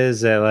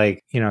places that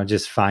like,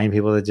 just find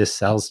people that just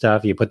sell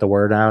stuff? You put the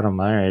word out, I'm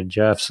all right,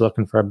 Jeff's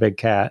looking for a big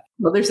cat.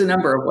 Well, there's a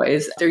number of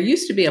ways. There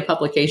used to be a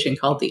publication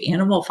called the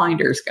Animal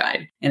Finder's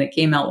Guide, and it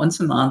came out once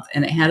a month,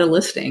 and it had a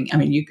listing. I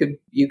mean, you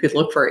could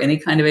look for any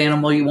kind of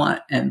animal you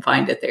want and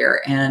find it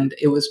there. And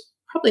it was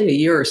probably a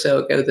year or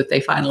so ago that they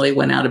finally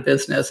went out of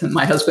business. And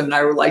my husband and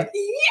I were like,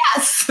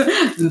 yes,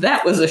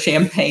 that was a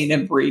champagne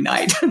and brie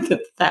night.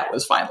 that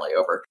was finally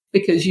over.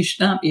 Because you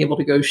should not be able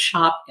to go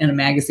shop in a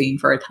magazine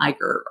for a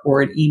tiger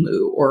or an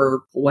emu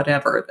or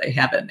whatever they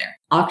have in there.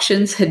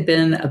 Auctions had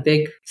been a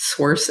big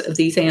source of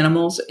these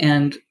animals.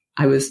 And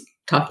I was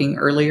talking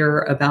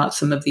earlier about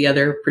some of the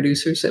other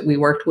producers that we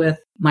worked with.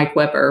 Mike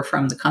Weber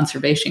from the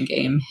Conservation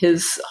Game,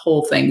 his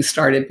whole thing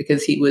started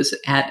because he was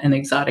at an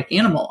exotic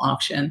animal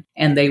auction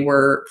and they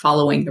were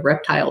following the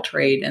reptile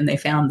trade, and they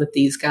found that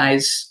these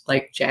guys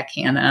like Jack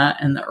Hanna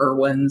and the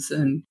Irwins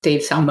and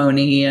Dave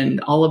Salmoni and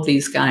all of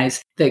these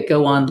guys that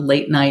go on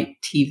late night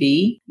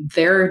TV,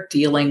 they're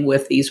dealing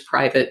with these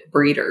private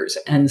breeders.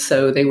 And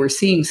so they were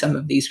seeing some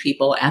of these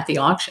people at the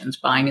auctions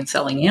buying and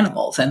selling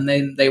animals. And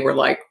then they were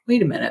like,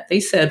 wait a minute, they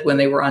said when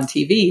they were on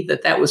TV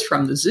that was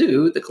from the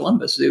zoo, the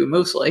Columbus Zoo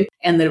mostly.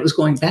 and that it was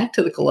going back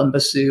to the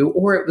Columbus Zoo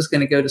or it was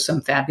going to go to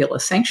some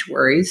fabulous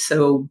sanctuary.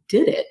 So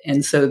did it.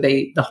 And so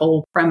the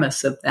whole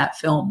premise of that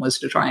film was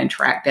to try and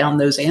track down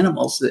those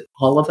animals that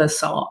all of us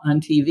saw on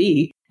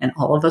TV. And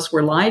all of us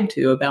were lied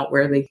to about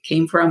where they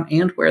came from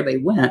and where they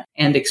went,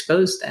 and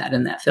exposed that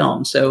in that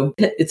film. So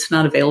it's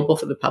not available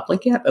for the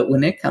public yet, but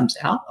when it comes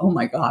out, oh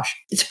my gosh,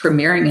 it's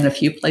premiering in a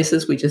few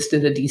places. We just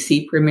did a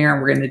DC premiere, and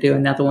we're going to do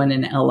another one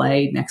in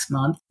LA next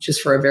month,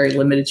 just for a very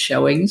limited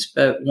showings.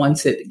 But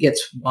once it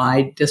gets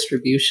wide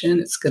distribution,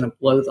 it's going to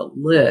blow the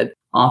lid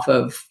off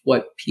of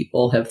what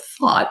people have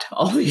thought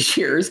all these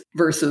years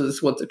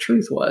versus what the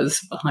truth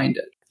was behind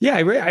it. Yeah,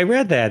 I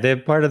read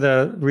that part of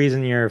the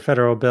reason your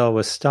federal bill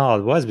was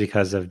stalled was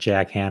because of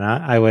Jack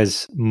Hanna. I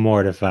was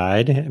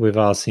mortified. We've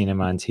all seen him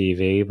on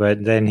TV,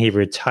 but then he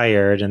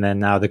retired, and then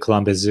now the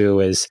Columbus Zoo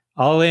is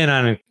all in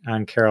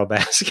on Carole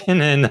Baskin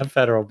and the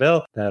federal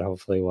bill. That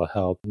hopefully will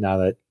help now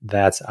that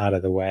that's out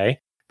of the way.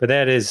 But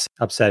that is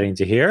upsetting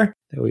to hear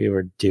that we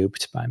were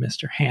duped by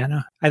Mr.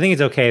 Hanna. I think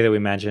it's okay that we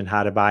mentioned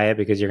how to buy it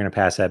because you're going to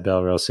pass that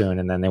bill real soon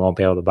and then they won't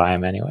be able to buy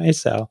them anyway.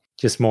 So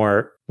just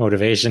more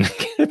motivation to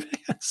get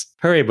it passed.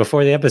 Hurry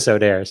before the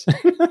episode airs.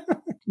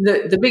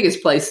 The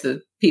biggest place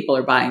that people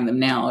are buying them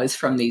now is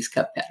from these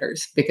cup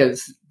petters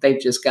because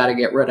they've just got to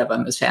get rid of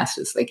them as fast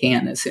as they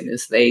can as soon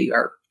as they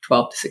are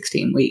 12 to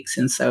 16 weeks.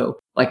 And so,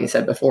 like I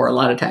said before, a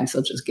lot of times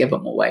they'll just give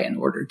them away in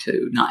order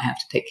to not have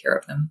to take care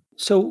of them.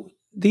 So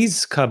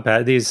these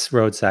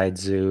roadside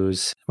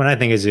zoos, when I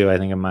think of zoo, I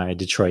think of my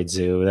Detroit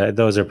Zoo.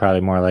 Those are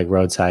probably more like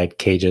roadside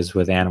cages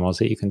with animals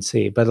that you can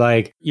see. But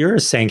like, you're a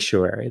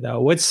sanctuary,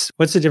 though. What's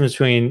the difference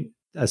between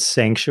a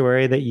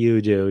sanctuary that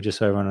you do, just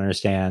so everyone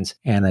understands,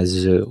 and a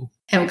zoo?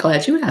 I'm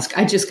glad you asked.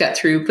 I just got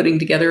through putting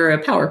together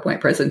a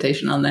PowerPoint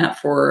presentation on that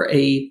for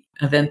a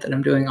event that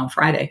I'm doing on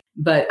Friday.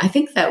 But I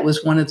think that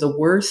was one of the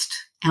worst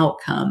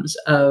outcomes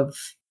of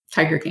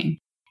Tiger King,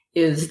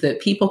 is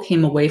that people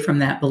came away from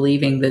that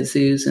believing that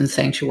zoos and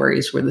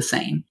sanctuaries were the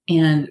same.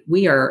 And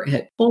we are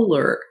at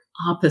polar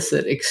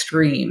opposite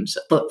extremes,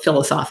 but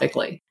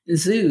philosophically.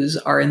 Zoos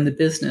are in the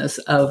business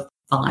of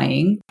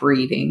buying,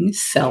 breeding,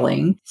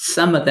 selling,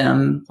 some of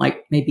them,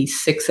 like maybe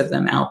 6 of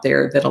them out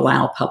there that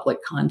allow public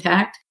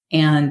contact.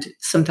 And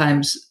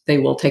sometimes they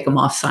will take them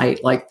off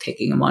site, like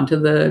taking them onto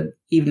the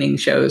evening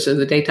shows or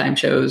the daytime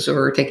shows,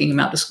 or taking them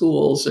out to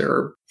schools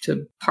or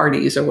to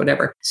parties or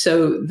whatever.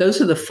 So those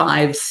are the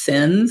 5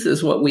 sins,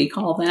 is what we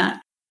call that,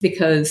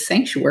 because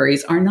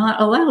sanctuaries are not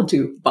allowed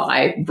to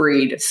buy,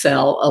 breed,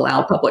 sell,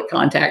 allow public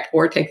contact,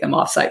 or take them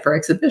off site for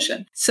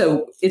exhibition.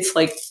 So it's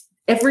like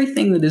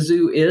everything that a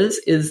zoo is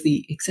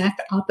the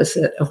exact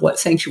opposite of what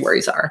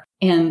sanctuaries are.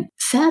 And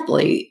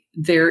sadly,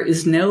 there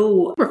is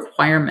no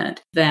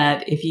requirement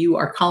that if you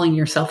are calling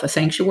yourself a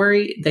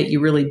sanctuary, that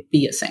you really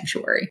be a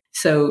sanctuary.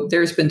 So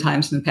there's been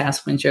times in the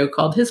past when Joe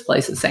called his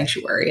place a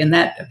sanctuary, and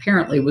that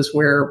apparently was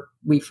where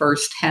we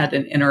first had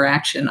an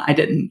interaction.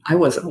 I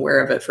wasn't aware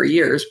of it for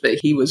years, but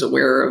he was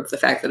aware of the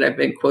fact that I've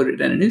been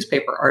quoted in a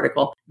newspaper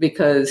article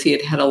because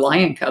he had a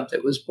lion cub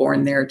that was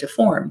born there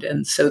deformed.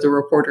 And so the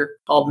reporter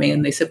called me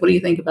and they said, "What do you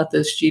think about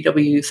this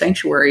GW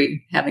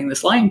sanctuary having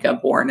this lion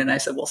cub born?" And I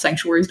said, "Well,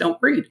 sanctuaries don't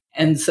breed."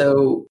 And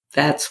so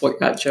that's what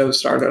got Joe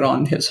started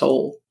on his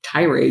whole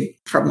tirade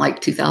from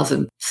like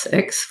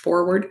 2006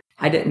 forward.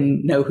 I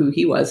didn't know who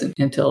he was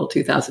until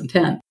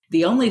 2010.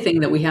 The only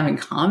thing that we have in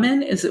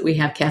common is that we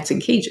have cats in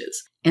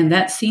cages. And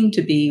that seemed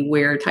to be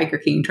where Tiger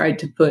King tried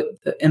to put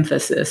the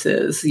emphasis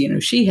is,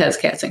 she has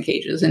cats in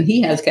cages and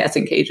he has cats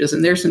in cages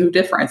and there's no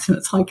difference. And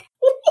it's like,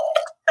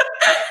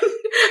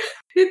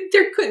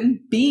 there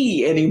couldn't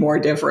be any more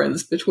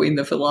difference between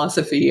the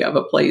philosophy of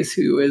a place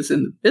who is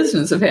in the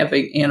business of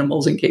having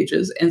animals in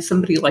cages and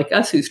somebody like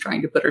us who's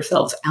trying to put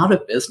ourselves out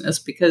of business,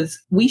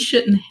 because we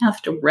shouldn't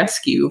have to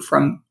rescue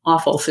from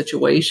awful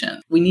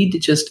situations. We need to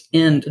just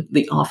end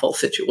the awful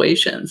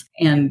situations.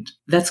 And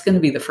that's going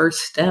to be the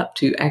first step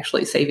to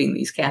actually saving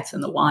these cats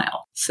in the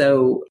wild.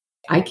 So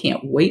I can't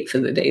wait for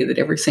the day that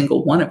every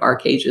single one of our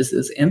cages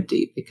is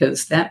empty,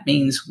 because that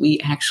means we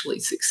actually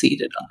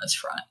succeeded on this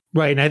front.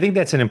 Right. And I think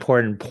that's an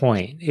important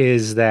point,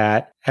 is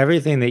that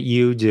everything that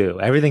you do,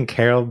 everything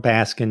Carole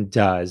Baskin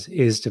does,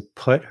 is to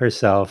put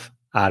herself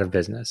out of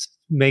business.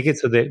 Make it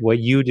so that what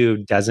you do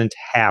doesn't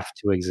have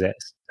to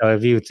exist. So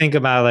if you think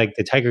about like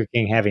the Tiger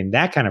King having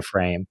that kind of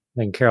frame,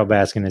 then Carole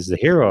Baskin is the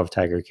hero of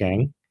Tiger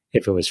King,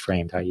 if it was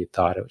framed how you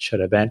thought it should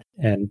have been,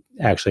 and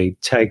actually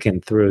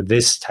taken through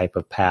this type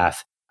of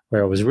path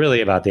where it was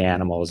really about the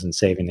animals and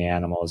saving the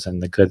animals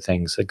and the good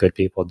things that good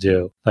people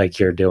do, like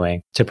you're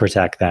doing, to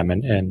protect them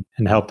and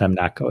help them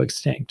not go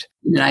extinct.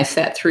 And I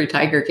sat through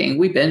Tiger King.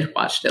 We binge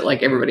watched it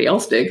like everybody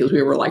else did, because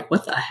we were like,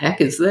 what the heck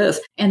is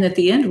this? And at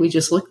the end, we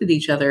just looked at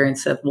each other and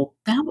said, well,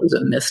 that was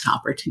a missed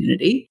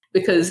opportunity,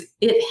 because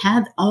it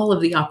had all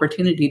of the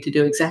opportunity to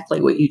do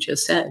exactly what you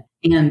just said.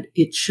 And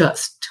it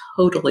just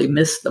totally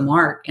missed the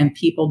mark. And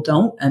people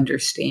don't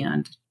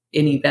understand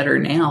any better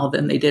now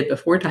than they did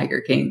before Tiger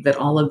King, that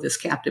all of this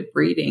captive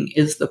breeding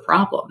is the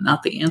problem,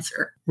 not the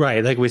answer.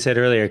 Right. Like we said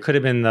earlier, it could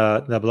have been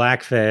the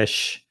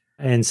Blackfish.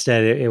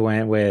 Instead, it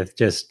went with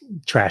just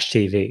trash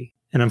TV.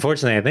 And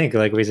unfortunately, I think,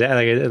 like we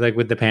said, like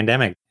with the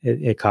pandemic,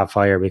 it caught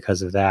fire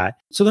because of that.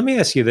 So let me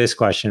ask you this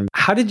question.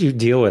 How did you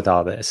deal with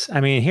all this?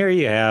 I mean, here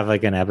you have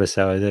like an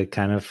episode that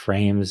kind of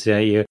frames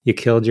that you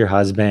killed your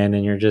husband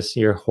and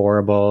you're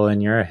horrible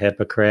and you're a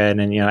hypocrite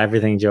and,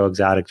 everything Joe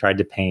Exotic tried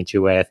to paint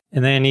you with.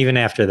 And then even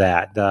after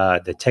that,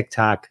 the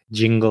TikTok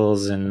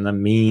jingles and the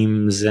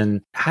memes.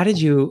 And how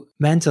did you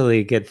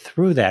mentally get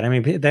through that? I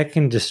mean, that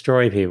can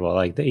destroy people,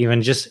 like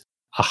even just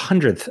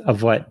 100th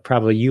of what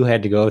probably you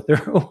had to go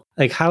through.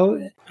 Like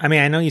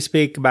I know you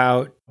speak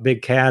about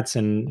big cats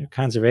and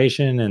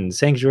conservation and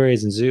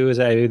sanctuaries and zoos.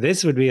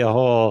 This would be a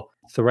whole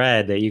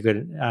thread that you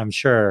could, I'm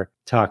sure,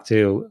 talk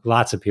to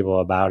lots of people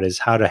about, is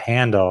how to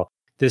handle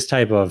this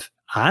type of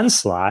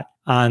onslaught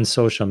on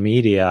social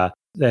media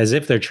as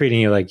if they're treating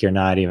you like you're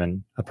not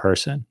even a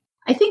person.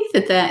 I think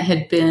that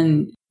had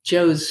been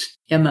Joe's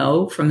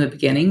MO from the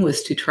beginning,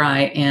 was to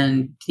try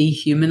and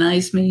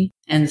dehumanize me.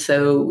 And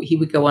so he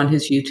would go on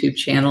his YouTube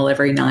channel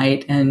every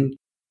night and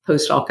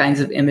post all kinds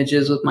of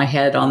images with my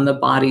head on the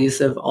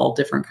bodies of all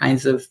different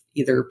kinds of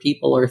either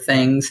people or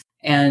things,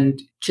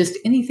 and just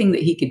anything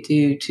that he could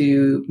do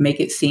to make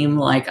it seem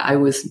like I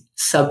was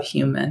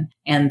subhuman,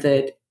 and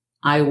that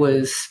I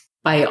was,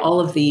 by all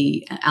of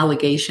the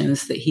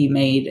allegations that he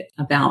made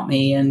about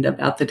me and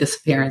about the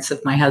disappearance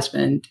of my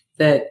husband,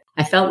 that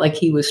I felt like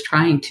he was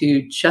trying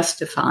to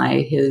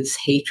justify his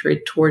hatred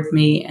toward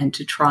me and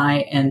to try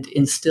and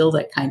instill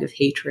that kind of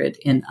hatred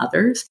in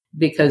others,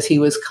 because he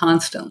was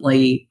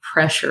constantly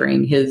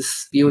pressuring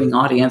his viewing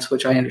audience,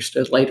 which I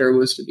understood later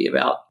was to be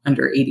about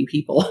under 80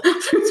 people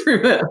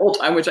through that whole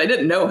time, which I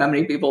didn't know how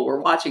many people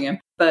were watching him.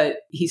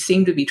 But he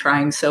seemed to be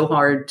trying so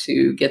hard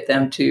to get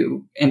them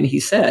to, and he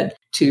said,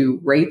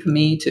 to rape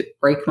me, to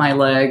break my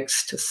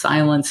legs, to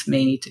silence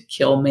me, to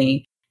kill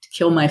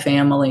my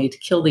family, to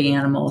kill the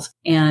animals.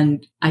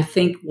 And I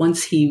think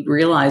once he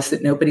realized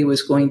that nobody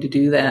was going to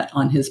do that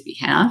on his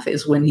behalf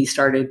is when he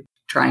started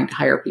trying to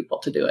hire people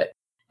to do it.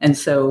 And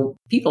so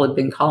people had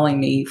been calling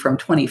me from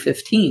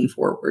 2015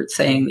 forward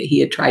saying that he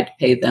had tried to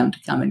pay them to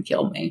come and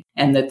kill me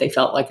and that they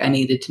felt like I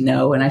needed to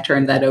know. And I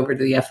turned that over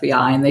to the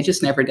FBI and they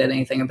just never did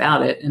anything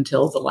about it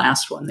until the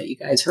last one that you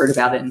guys heard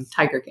about in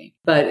Tiger King.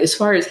 But as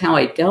far as how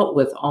I dealt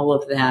with all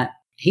of that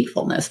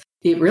hatefulness,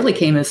 it really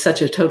came as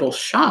such a total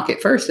shock.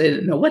 At first, I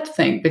didn't know what to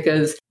think,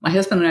 because my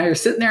husband and I are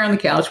sitting there on the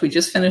couch. We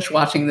just finished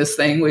watching this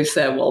thing. We've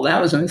said, well,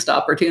 that was a missed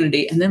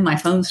opportunity. And then my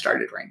phone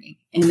started ringing,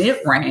 and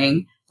it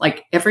rang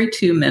like every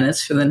 2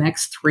 minutes for the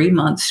next 3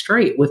 months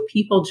straight, with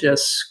people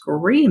just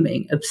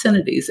screaming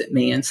obscenities at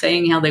me and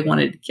saying how they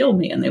wanted to kill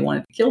me and they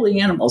wanted to kill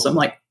the animals. I'm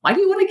like, why do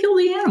you want to kill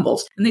the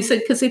animals? And they said,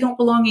 because they don't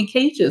belong in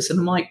cages. And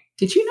I'm like,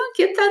 did you not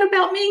get that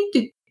about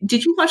me?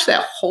 Did you watch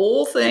that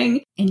whole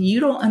thing and you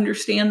don't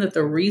understand that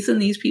the reason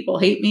these people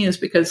hate me is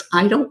because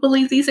I don't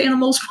believe these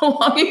animals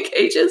belong in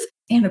cages?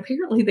 And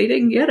apparently they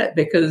didn't get it,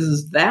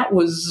 because that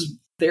was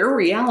their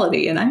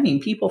reality. And I mean,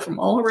 people from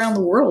all around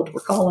the world were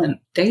calling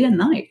day and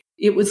night.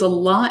 It was a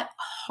lot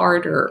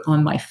harder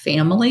on my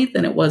family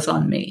than it was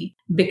on me,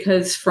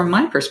 because from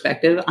my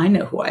perspective, I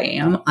know who I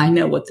am. I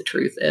know what the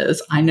truth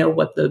is. I know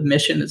what the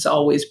mission has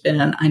always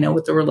been. I know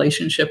what the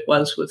relationship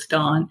was with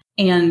Don.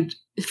 And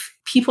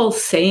people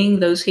saying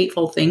those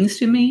hateful things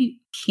to me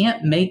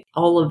can't make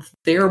all of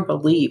their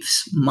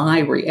beliefs my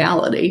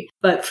reality.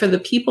 But for the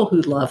people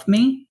who love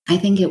me, I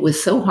think it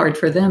was so hard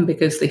for them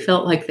because they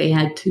felt like they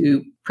had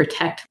to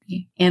protect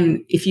me.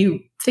 And if you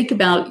think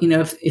about,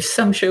 if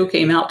some show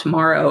came out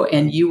tomorrow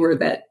and you were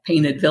that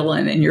painted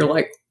villain and you're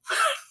like,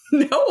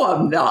 no,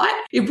 I'm not.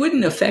 It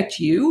wouldn't affect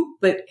you,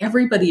 but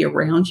everybody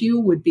around you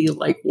would be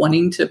like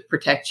wanting to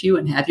protect you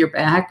and have your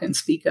back and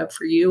speak up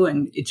for you.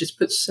 And it just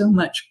puts so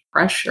much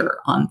pressure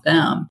on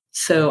them.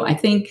 So I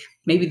think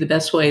maybe the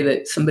best way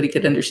that somebody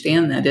could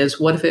understand that is,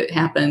 what if it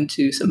happened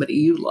to somebody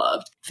you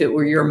loved? If it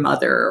were your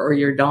mother or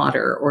your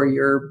daughter or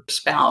your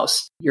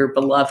spouse, your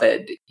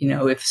beloved,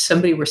 if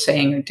somebody were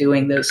saying or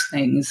doing those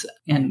things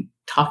and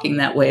talking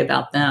that way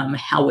about them,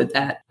 how would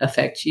that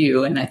affect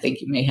you? And I think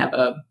you may have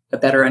a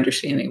better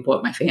understanding of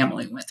what my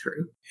family went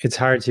through. It's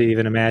hard to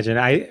even imagine.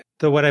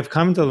 What I've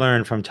come to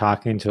learn from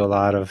talking to a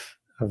lot of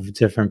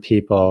different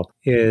people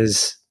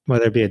is,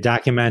 whether it be a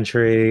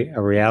documentary,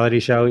 a reality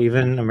show,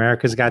 even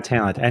America's Got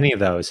Talent, any of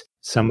those,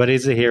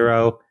 somebody's a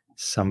hero,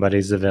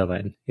 somebody's the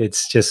villain.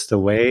 It's just the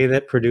way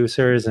that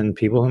producers and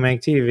people who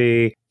make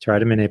TV try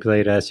to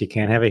manipulate us. You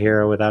can't have a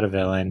hero without a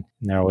villain.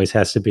 And there always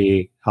has to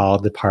be all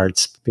the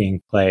parts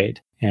being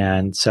played.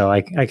 And so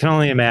I can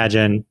only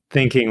imagine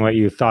thinking what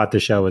you thought the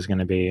show was going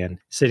to be and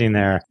sitting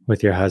there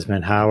with your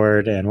husband,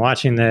 Howard, and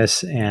watching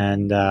this,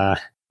 and it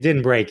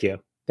didn't break you.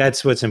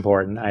 That's what's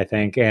important, I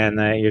think. And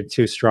you're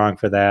too strong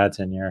for that.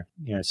 And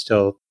you're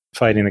still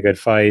fighting the good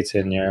fights,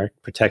 and you're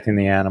protecting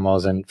the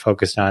animals and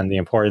focused on the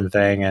important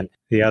thing. And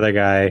the other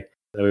guy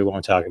that we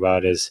won't talk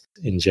about is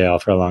in jail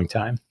for a long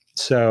time.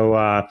 So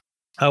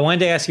I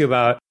wanted to ask you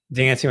about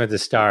Dancing with the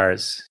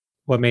Stars.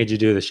 What made you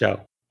do the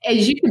show?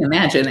 As you can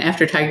imagine,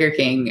 after Tiger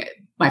King,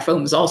 my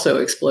phone was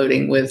also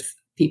exploding with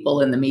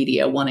people in the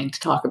media wanting to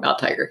talk about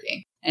Tiger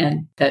King.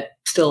 And that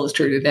still is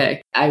true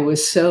today. I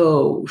was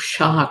so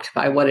shocked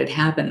by what had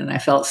happened, and I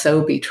felt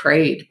so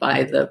betrayed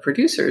by the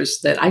producers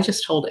that I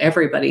just told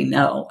everybody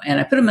no. And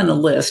I put them in a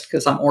list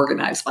because I'm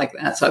organized like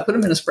that. So I put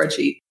them in a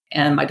spreadsheet.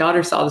 And my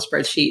daughter saw the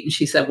spreadsheet and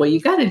she said, well, you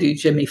got to do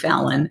Jimmy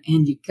Fallon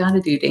and you got to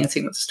do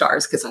Dancing with the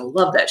Stars because I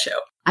love that show.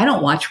 I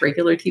don't watch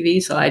regular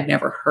TV, so I'd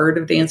never heard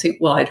of dancing.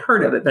 Well, I'd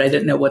heard of it, but I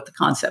didn't know what the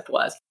concept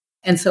was.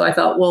 And so I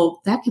thought,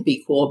 well, that could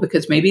be cool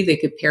because maybe they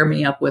could pair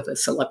me up with a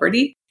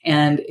celebrity.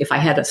 And if I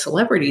had a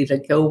celebrity to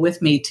go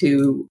with me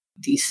to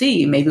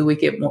DC, maybe we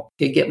could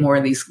get more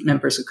of these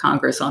members of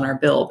Congress on our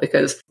bill,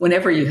 because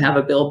whenever you have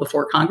a bill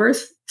before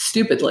Congress,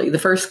 stupidly, the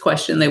first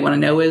question they want to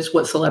know is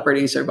what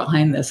celebrities are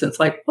behind this. And it's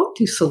like, what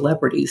do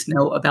celebrities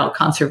know about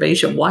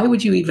conservation? Why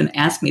would you even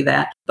ask me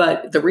that?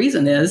 But the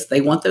reason is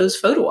they want those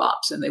photo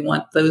ops and they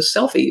want those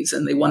selfies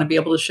and they want to be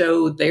able to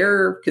show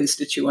their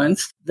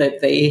constituents that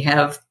they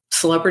have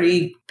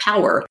celebrity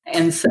power.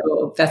 And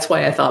so that's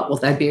why I thought, well,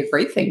 that'd be a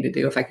great thing to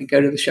do if I could go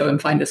to the show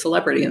and find a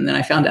celebrity. And then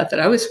I found out that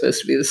I was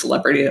supposed to be the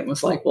celebrity, and it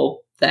was like,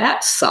 well,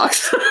 that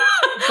sucks.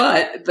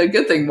 But the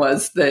good thing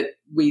was that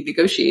we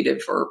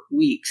negotiated for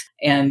weeks,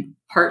 and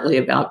partly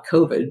about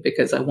COVID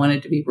because I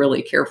wanted to be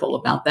really careful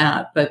about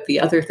that. But the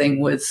other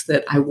thing was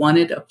that I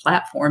wanted a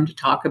platform to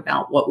talk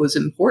about what was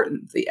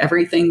important,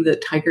 everything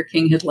that Tiger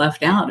King had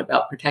left out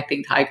about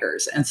protecting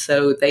tigers. And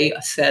so they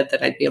said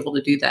that I'd be able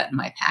to do that in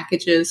my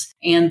packages.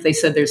 And they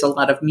said there's a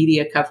lot of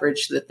media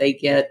coverage that they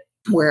get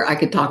where I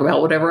could talk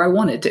about whatever I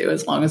wanted to.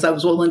 As long as I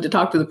was willing to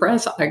talk to the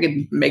press, I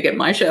could make it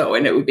my show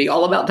and it would be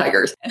all about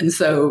tigers. And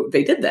so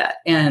they did that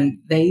and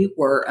they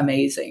were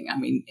amazing. I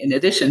mean, in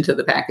addition to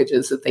the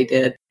packages that they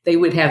did, they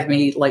would have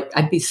me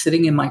I'd be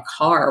sitting in my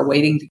car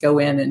waiting to go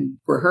in and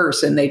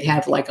rehearse, and they'd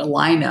have like a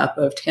lineup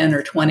of 10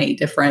 or 20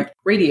 different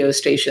radio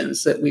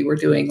stations that we were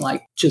doing,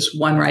 like just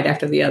one right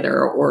after the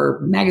other, or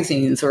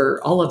magazines or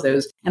all of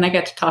those. And I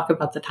got to talk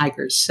about the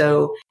tigers.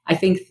 So I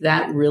think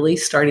that really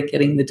started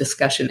getting the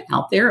discussion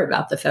out there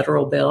about the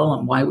federal bill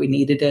and why we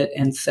needed it.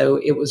 And so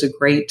it was a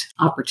great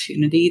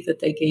opportunity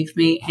that they gave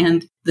me.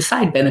 And the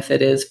side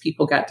benefit is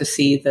people got to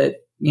see that,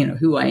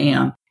 who I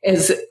am.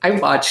 As I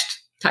watched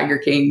Tiger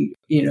King,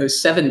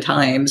 7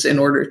 times in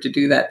order to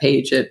do that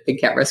page at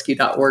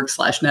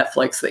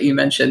bigcatrescue.org/Netflix that you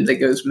mentioned that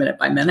goes minute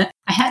by minute.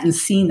 I hadn't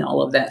seen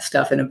all of that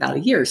stuff in about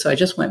a year. So I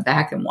just went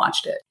back and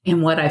watched it.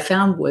 And what I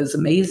found was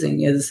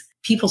amazing is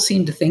people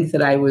seemed to think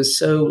that I was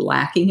so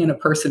lacking in a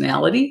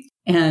personality.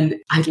 And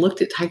I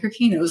looked at Tiger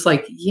King and it was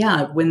like,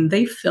 yeah, when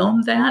they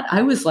filmed that,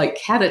 I was like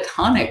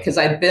catatonic because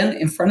I'd been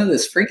in front of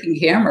this freaking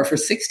camera for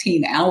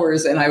 16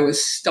 hours and I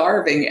was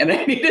starving and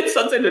I needed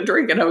something to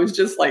drink. And I was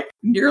just like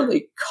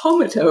nearly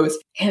comatose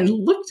and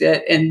looked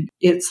at, and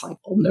it's like,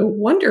 well, no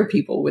wonder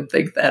people would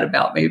think that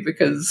about me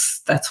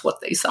because that's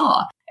what they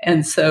saw.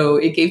 And so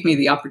it gave me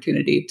the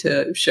opportunity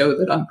to show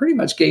that I'm pretty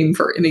much game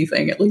for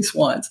anything at least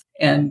once.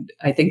 And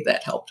I think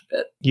that helped a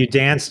bit. You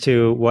danced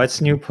to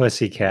What's New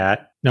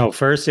Pussycat. No,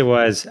 first it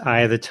was Eye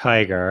of the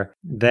Tiger,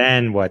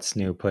 then What's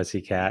New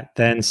Pussycat,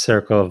 then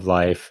Circle of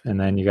Life, and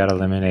then you got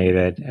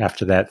eliminated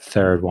after that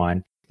third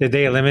one. Did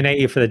they eliminate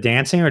you for the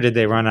dancing or did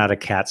they run out of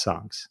cat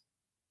songs?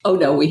 Oh,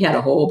 no, we had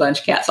a whole bunch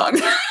of cat songs.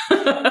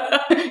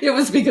 It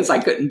was because I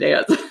couldn't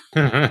dance.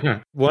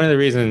 One of the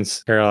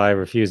reasons, Carol, I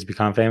refuse to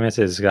become famous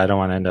is I don't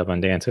want to end up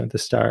on Dancing with the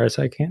Stars.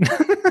 I can't.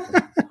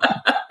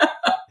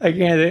 I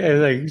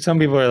can't. Like, some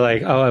people are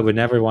like, oh, I would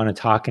never want to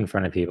talk in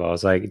front of people. I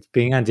was like,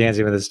 being on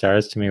Dancing with the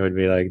Stars to me would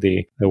be like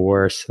the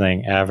worst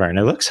thing ever. And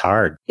it looks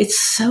hard. It's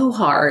so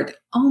hard.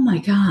 Oh my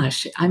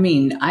gosh. I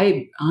mean,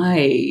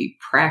 I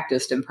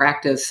practiced and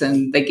practiced,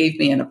 and they gave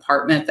me an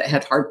apartment that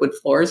had hardwood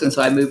floors. And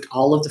so I moved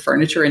all of the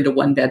furniture into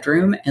one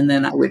bedroom. And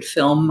then I would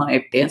film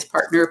my dance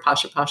partner,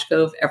 Pasha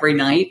Pashkov, every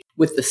night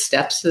with the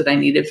steps that I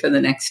needed for the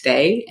next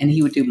day. And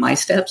he would do my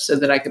steps so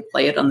that I could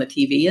play it on the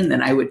TV. And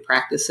then I would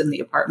practice in the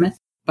apartment.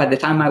 By the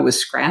time I was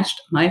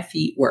scratched, my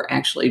feet were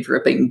actually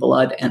dripping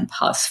blood and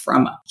pus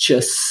from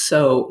just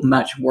so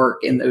much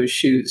work in those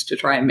shoes to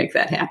try and make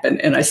that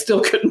happen. And I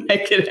still couldn't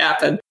make it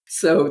happen.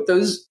 So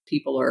those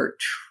people are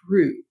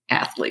true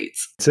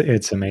athletes.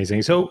 It's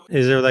amazing. So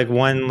is there like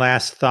one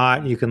last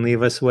thought you can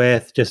leave us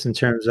with just in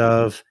terms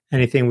of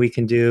anything we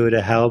can do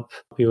to help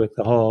you with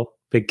the whole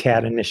Big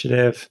Cat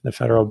Initiative, the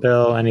federal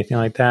bill, anything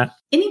like that?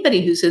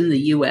 Anybody who's in the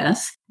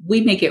U.S.,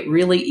 we make it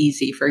really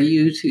easy for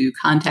you to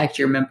contact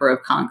your member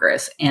of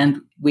Congress.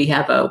 And we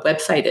have a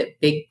website at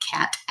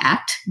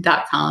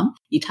bigcatact.com.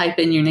 You type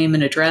in your name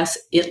and address.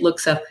 It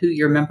looks up who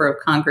your member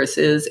of Congress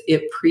is.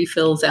 It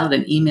pre-fills out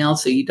an email,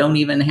 so you don't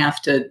even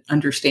have to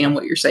understand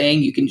what you're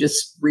saying. You can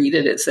just read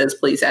it. It says,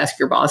 please ask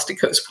your boss to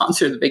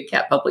co-sponsor the Big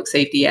Cat Public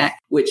Safety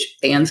Act, which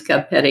bans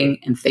cub petting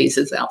and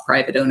phases out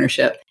private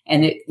ownership.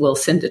 And it will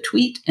send a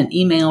tweet, an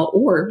email,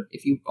 or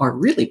if you are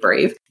really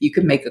brave, you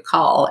can make a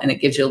call and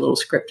it gives you a little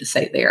script to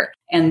say there.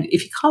 And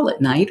if you call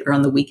at night or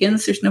on the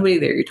weekends, there's nobody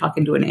there. You're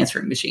talking to an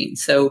answering machine.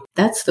 So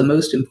that's the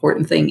most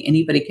important thing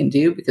anybody can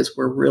do, because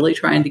we're really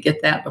trying to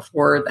get that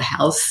before the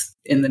House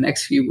in the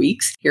next few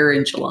weeks here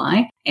in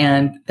July.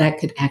 And that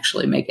could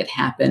actually make it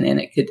happen, and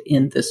it could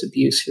end this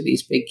abuse for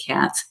these big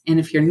cats. And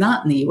if you're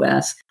not in the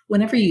US,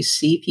 whenever you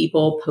see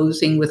people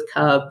posing with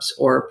cubs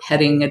or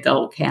petting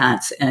adult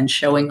cats and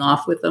showing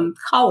off with them,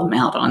 call them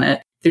out on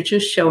it. They're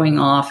just showing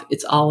off.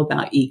 It's all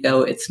about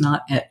ego. It's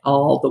not at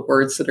all the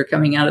words that are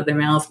coming out of their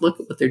mouth. Look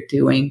at what they're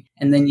doing,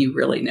 and then you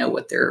really know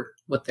what they're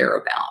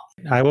about.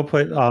 I will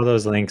put all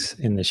those links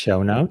in the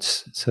show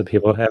notes so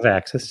people have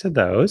access to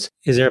those.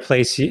 Is there a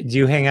place, do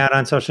you hang out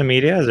on social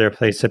media? Is there a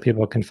place that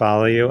people can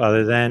follow you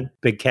other than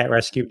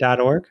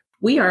bigcatrescue.org?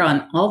 We are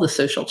on all the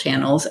social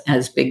channels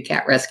as Big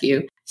Cat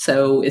Rescue.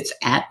 So it's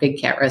at Big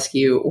Cat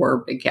Rescue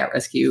or Big Cat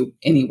Rescue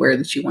anywhere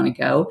that you want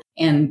to go.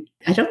 And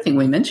I don't think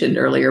we mentioned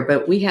earlier,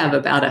 but we have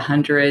about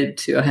 100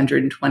 to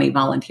 120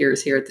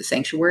 volunteers here at the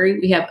sanctuary.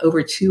 We have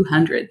over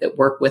 200 that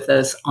work with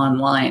us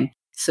online.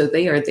 So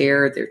they are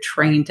there. They're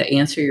trained to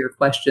answer your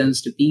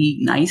questions, to be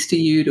nice to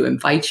you, to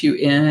invite you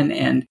in,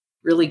 and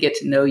really get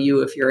to know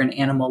you if you're an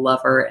animal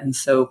lover. And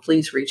so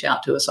please reach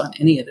out to us on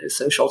any of those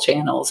social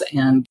channels,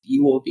 and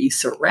you will be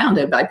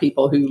surrounded by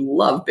people who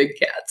love big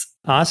cats.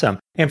 Awesome.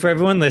 And for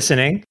everyone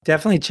listening,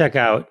 definitely check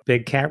out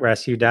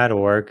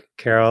bigcatrescue.org.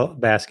 Carol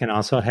Baskin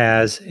also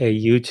has a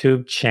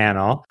YouTube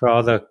channel for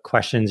all the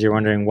questions you're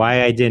wondering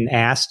why I didn't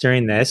ask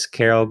during this.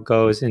 Carol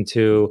goes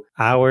into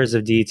hours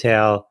of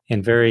detail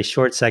in very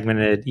short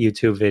segmented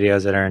YouTube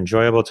videos that are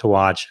enjoyable to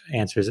watch,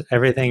 answers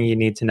everything you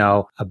need to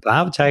know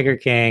about Tiger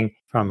King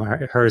from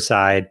her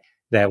side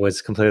that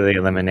was completely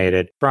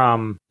eliminated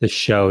from the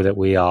show that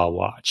we all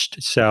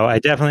watched. So I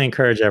definitely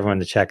encourage everyone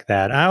to check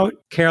that out.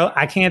 Carol,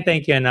 I can't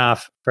thank you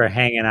enough for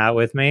hanging out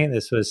with me.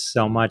 This was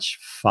so much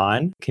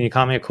fun. Can you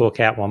call me a cool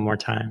cat one more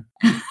time?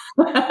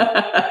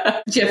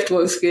 Jeff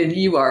Dwoskin,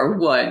 you are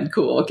one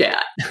cool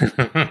cat.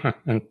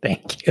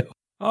 Thank you.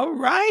 All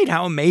right.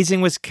 How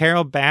amazing was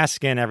Carol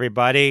Baskin,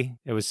 everybody?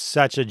 It was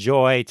such a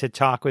joy to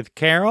talk with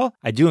Carol.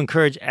 I do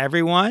encourage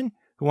everyone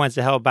who wants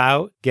to help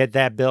out, get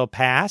that bill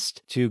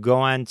passed, to go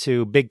on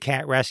to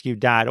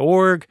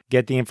bigcatrescue.org,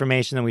 get the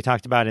information that we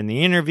talked about in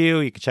the interview.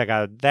 You can check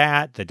out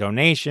that, the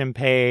donation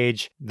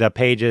page, the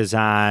pages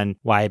on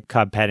why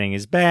cub petting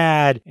is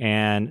bad,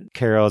 and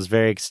Carol's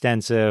very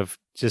extensive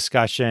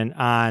discussion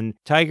on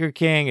Tiger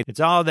King. It's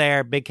all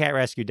there,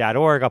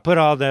 bigcatrescue.org. I'll put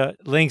all the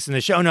links in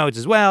the show notes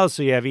as well,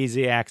 so you have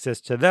easy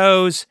access to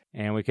those,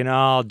 and we can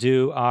all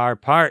do our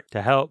part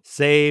to help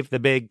save the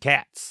big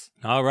cats.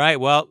 All right,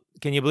 well,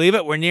 can you believe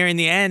it? We're nearing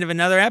the end of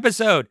another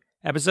episode.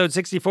 Episode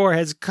 64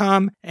 has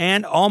come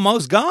and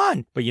almost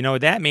gone. But you know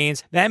what that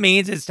means? That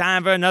means it's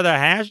time for another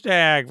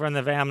hashtag from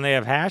the family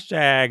of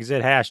hashtags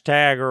at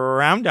hashtag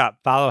Roundup.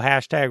 Follow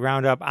hashtag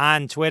Roundup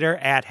on Twitter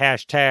at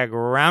hashtag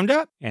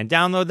Roundup, and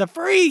download the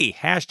free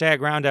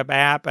hashtag Roundup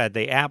app at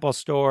the Apple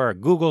Store or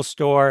Google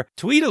Store.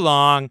 Tweet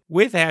along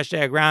with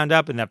hashtag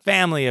Roundup and the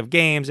family of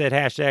games at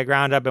hashtag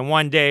Roundup, and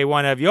one day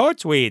one of your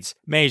tweets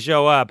may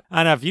show up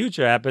on a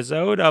future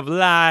episode of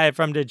Live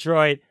from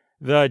Detroit,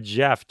 The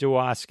Jeff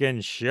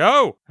Dwoskin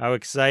Show. How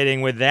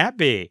exciting would that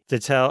be to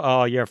tell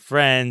all your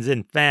friends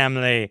and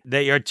family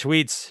that your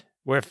tweets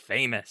were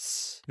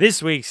famous?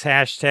 This week's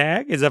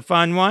hashtag is a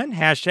fun one.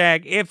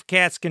 Hashtag If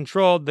Cats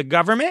Controlled the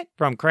Government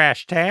from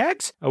Crash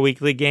Tags, a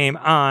weekly game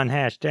on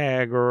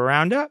hashtag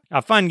Roundup.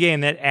 A fun game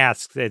that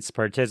asks its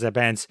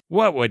participants,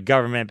 what would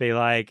government be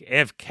like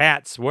if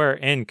cats were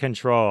in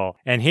control?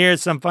 And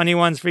here's some funny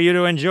ones for you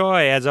to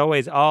enjoy. As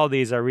always, all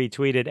these are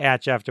retweeted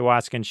at Jeff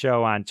Dwoskin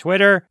Show on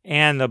Twitter,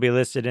 and they'll be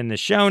listed in the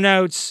show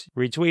notes.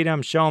 Retweet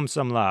them, show them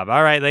some love.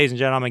 All right, ladies and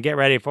gentlemen, get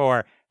ready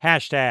for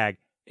hashtag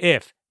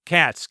If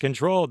Cats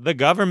Controlled the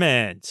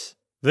Government.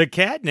 The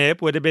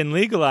catnip would have been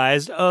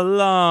legalized a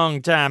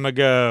long time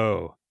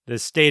ago. The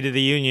State of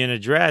the Union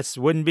address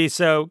wouldn't be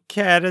so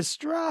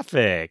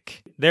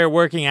catastrophic. Their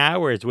working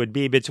hours would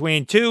be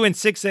between 2 and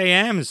 6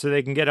 a.m. so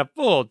they can get a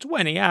full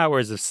 20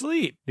 hours of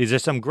sleep. These are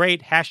some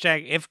great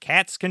hashtag If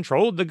Cats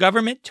Controlled the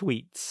Government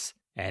tweets.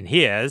 And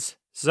here's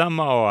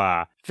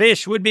Samoa.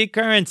 Fish would be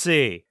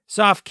currency.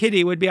 Soft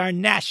Kitty would be our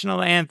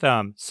national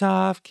anthem.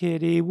 Soft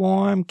kitty,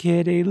 warm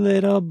kitty,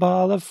 little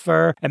ball of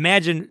fur.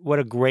 Imagine what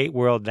a great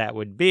world that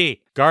would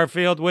be.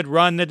 Garfield would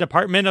run the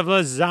Department of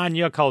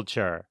Lasagna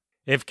Culture.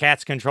 If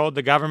cats controlled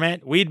the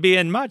government, we'd be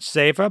in much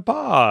safer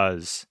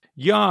paws.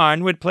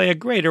 Yarn would play a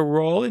greater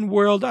role in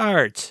world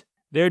art.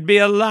 There'd be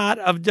a lot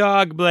of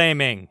dog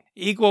blaming.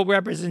 Equal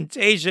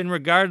representation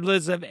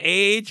regardless of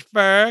age,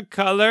 fur,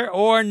 color,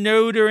 or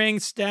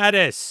neutering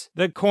status.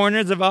 The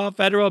corners of all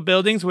federal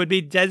buildings would be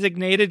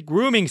designated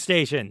grooming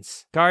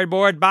stations.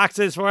 Cardboard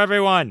boxes for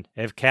everyone.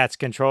 If cats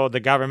controlled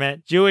the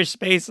government, Jewish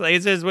space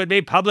lasers would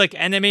be public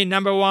enemy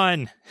number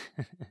one.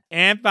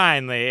 And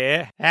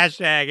finally,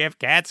 hashtag If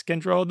Cats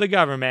Controlled the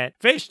Government,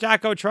 fish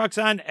taco trucks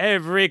on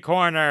every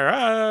corner.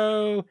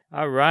 Oh!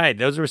 All right,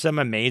 those were some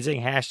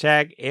amazing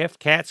hashtag If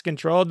Cats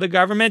Controlled the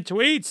Government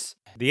tweets.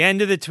 The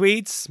end of the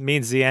tweets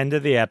means the end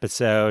of the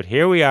episode.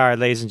 Here we are,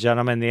 ladies and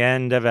gentlemen, the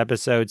end of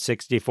episode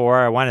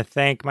 64. I want to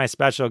thank my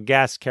special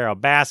guest, Carol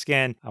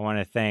Baskin. I want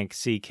to thank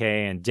CK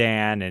and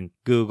Dan and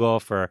Google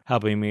for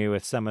helping me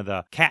with some of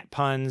the cat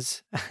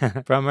puns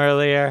from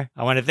earlier.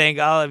 I want to thank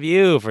all of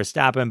you for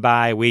stopping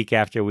by week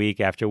after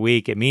week after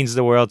week. It means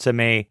the world to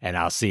me, and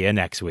I'll see you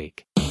next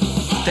week.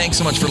 Thanks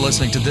so much for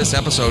listening to this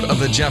episode of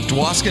The Jeff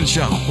Dwoskin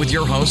Show with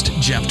your host,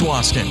 Jeff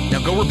Dwoskin.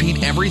 Now go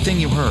repeat everything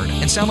you heard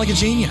and sound like a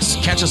genius.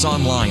 Catch us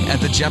online at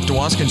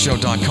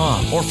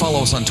thejeffdwoskinshow.com or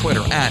follow us on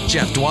Twitter at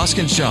Jeff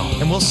Dwoskin Show,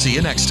 and we'll see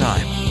you next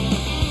time.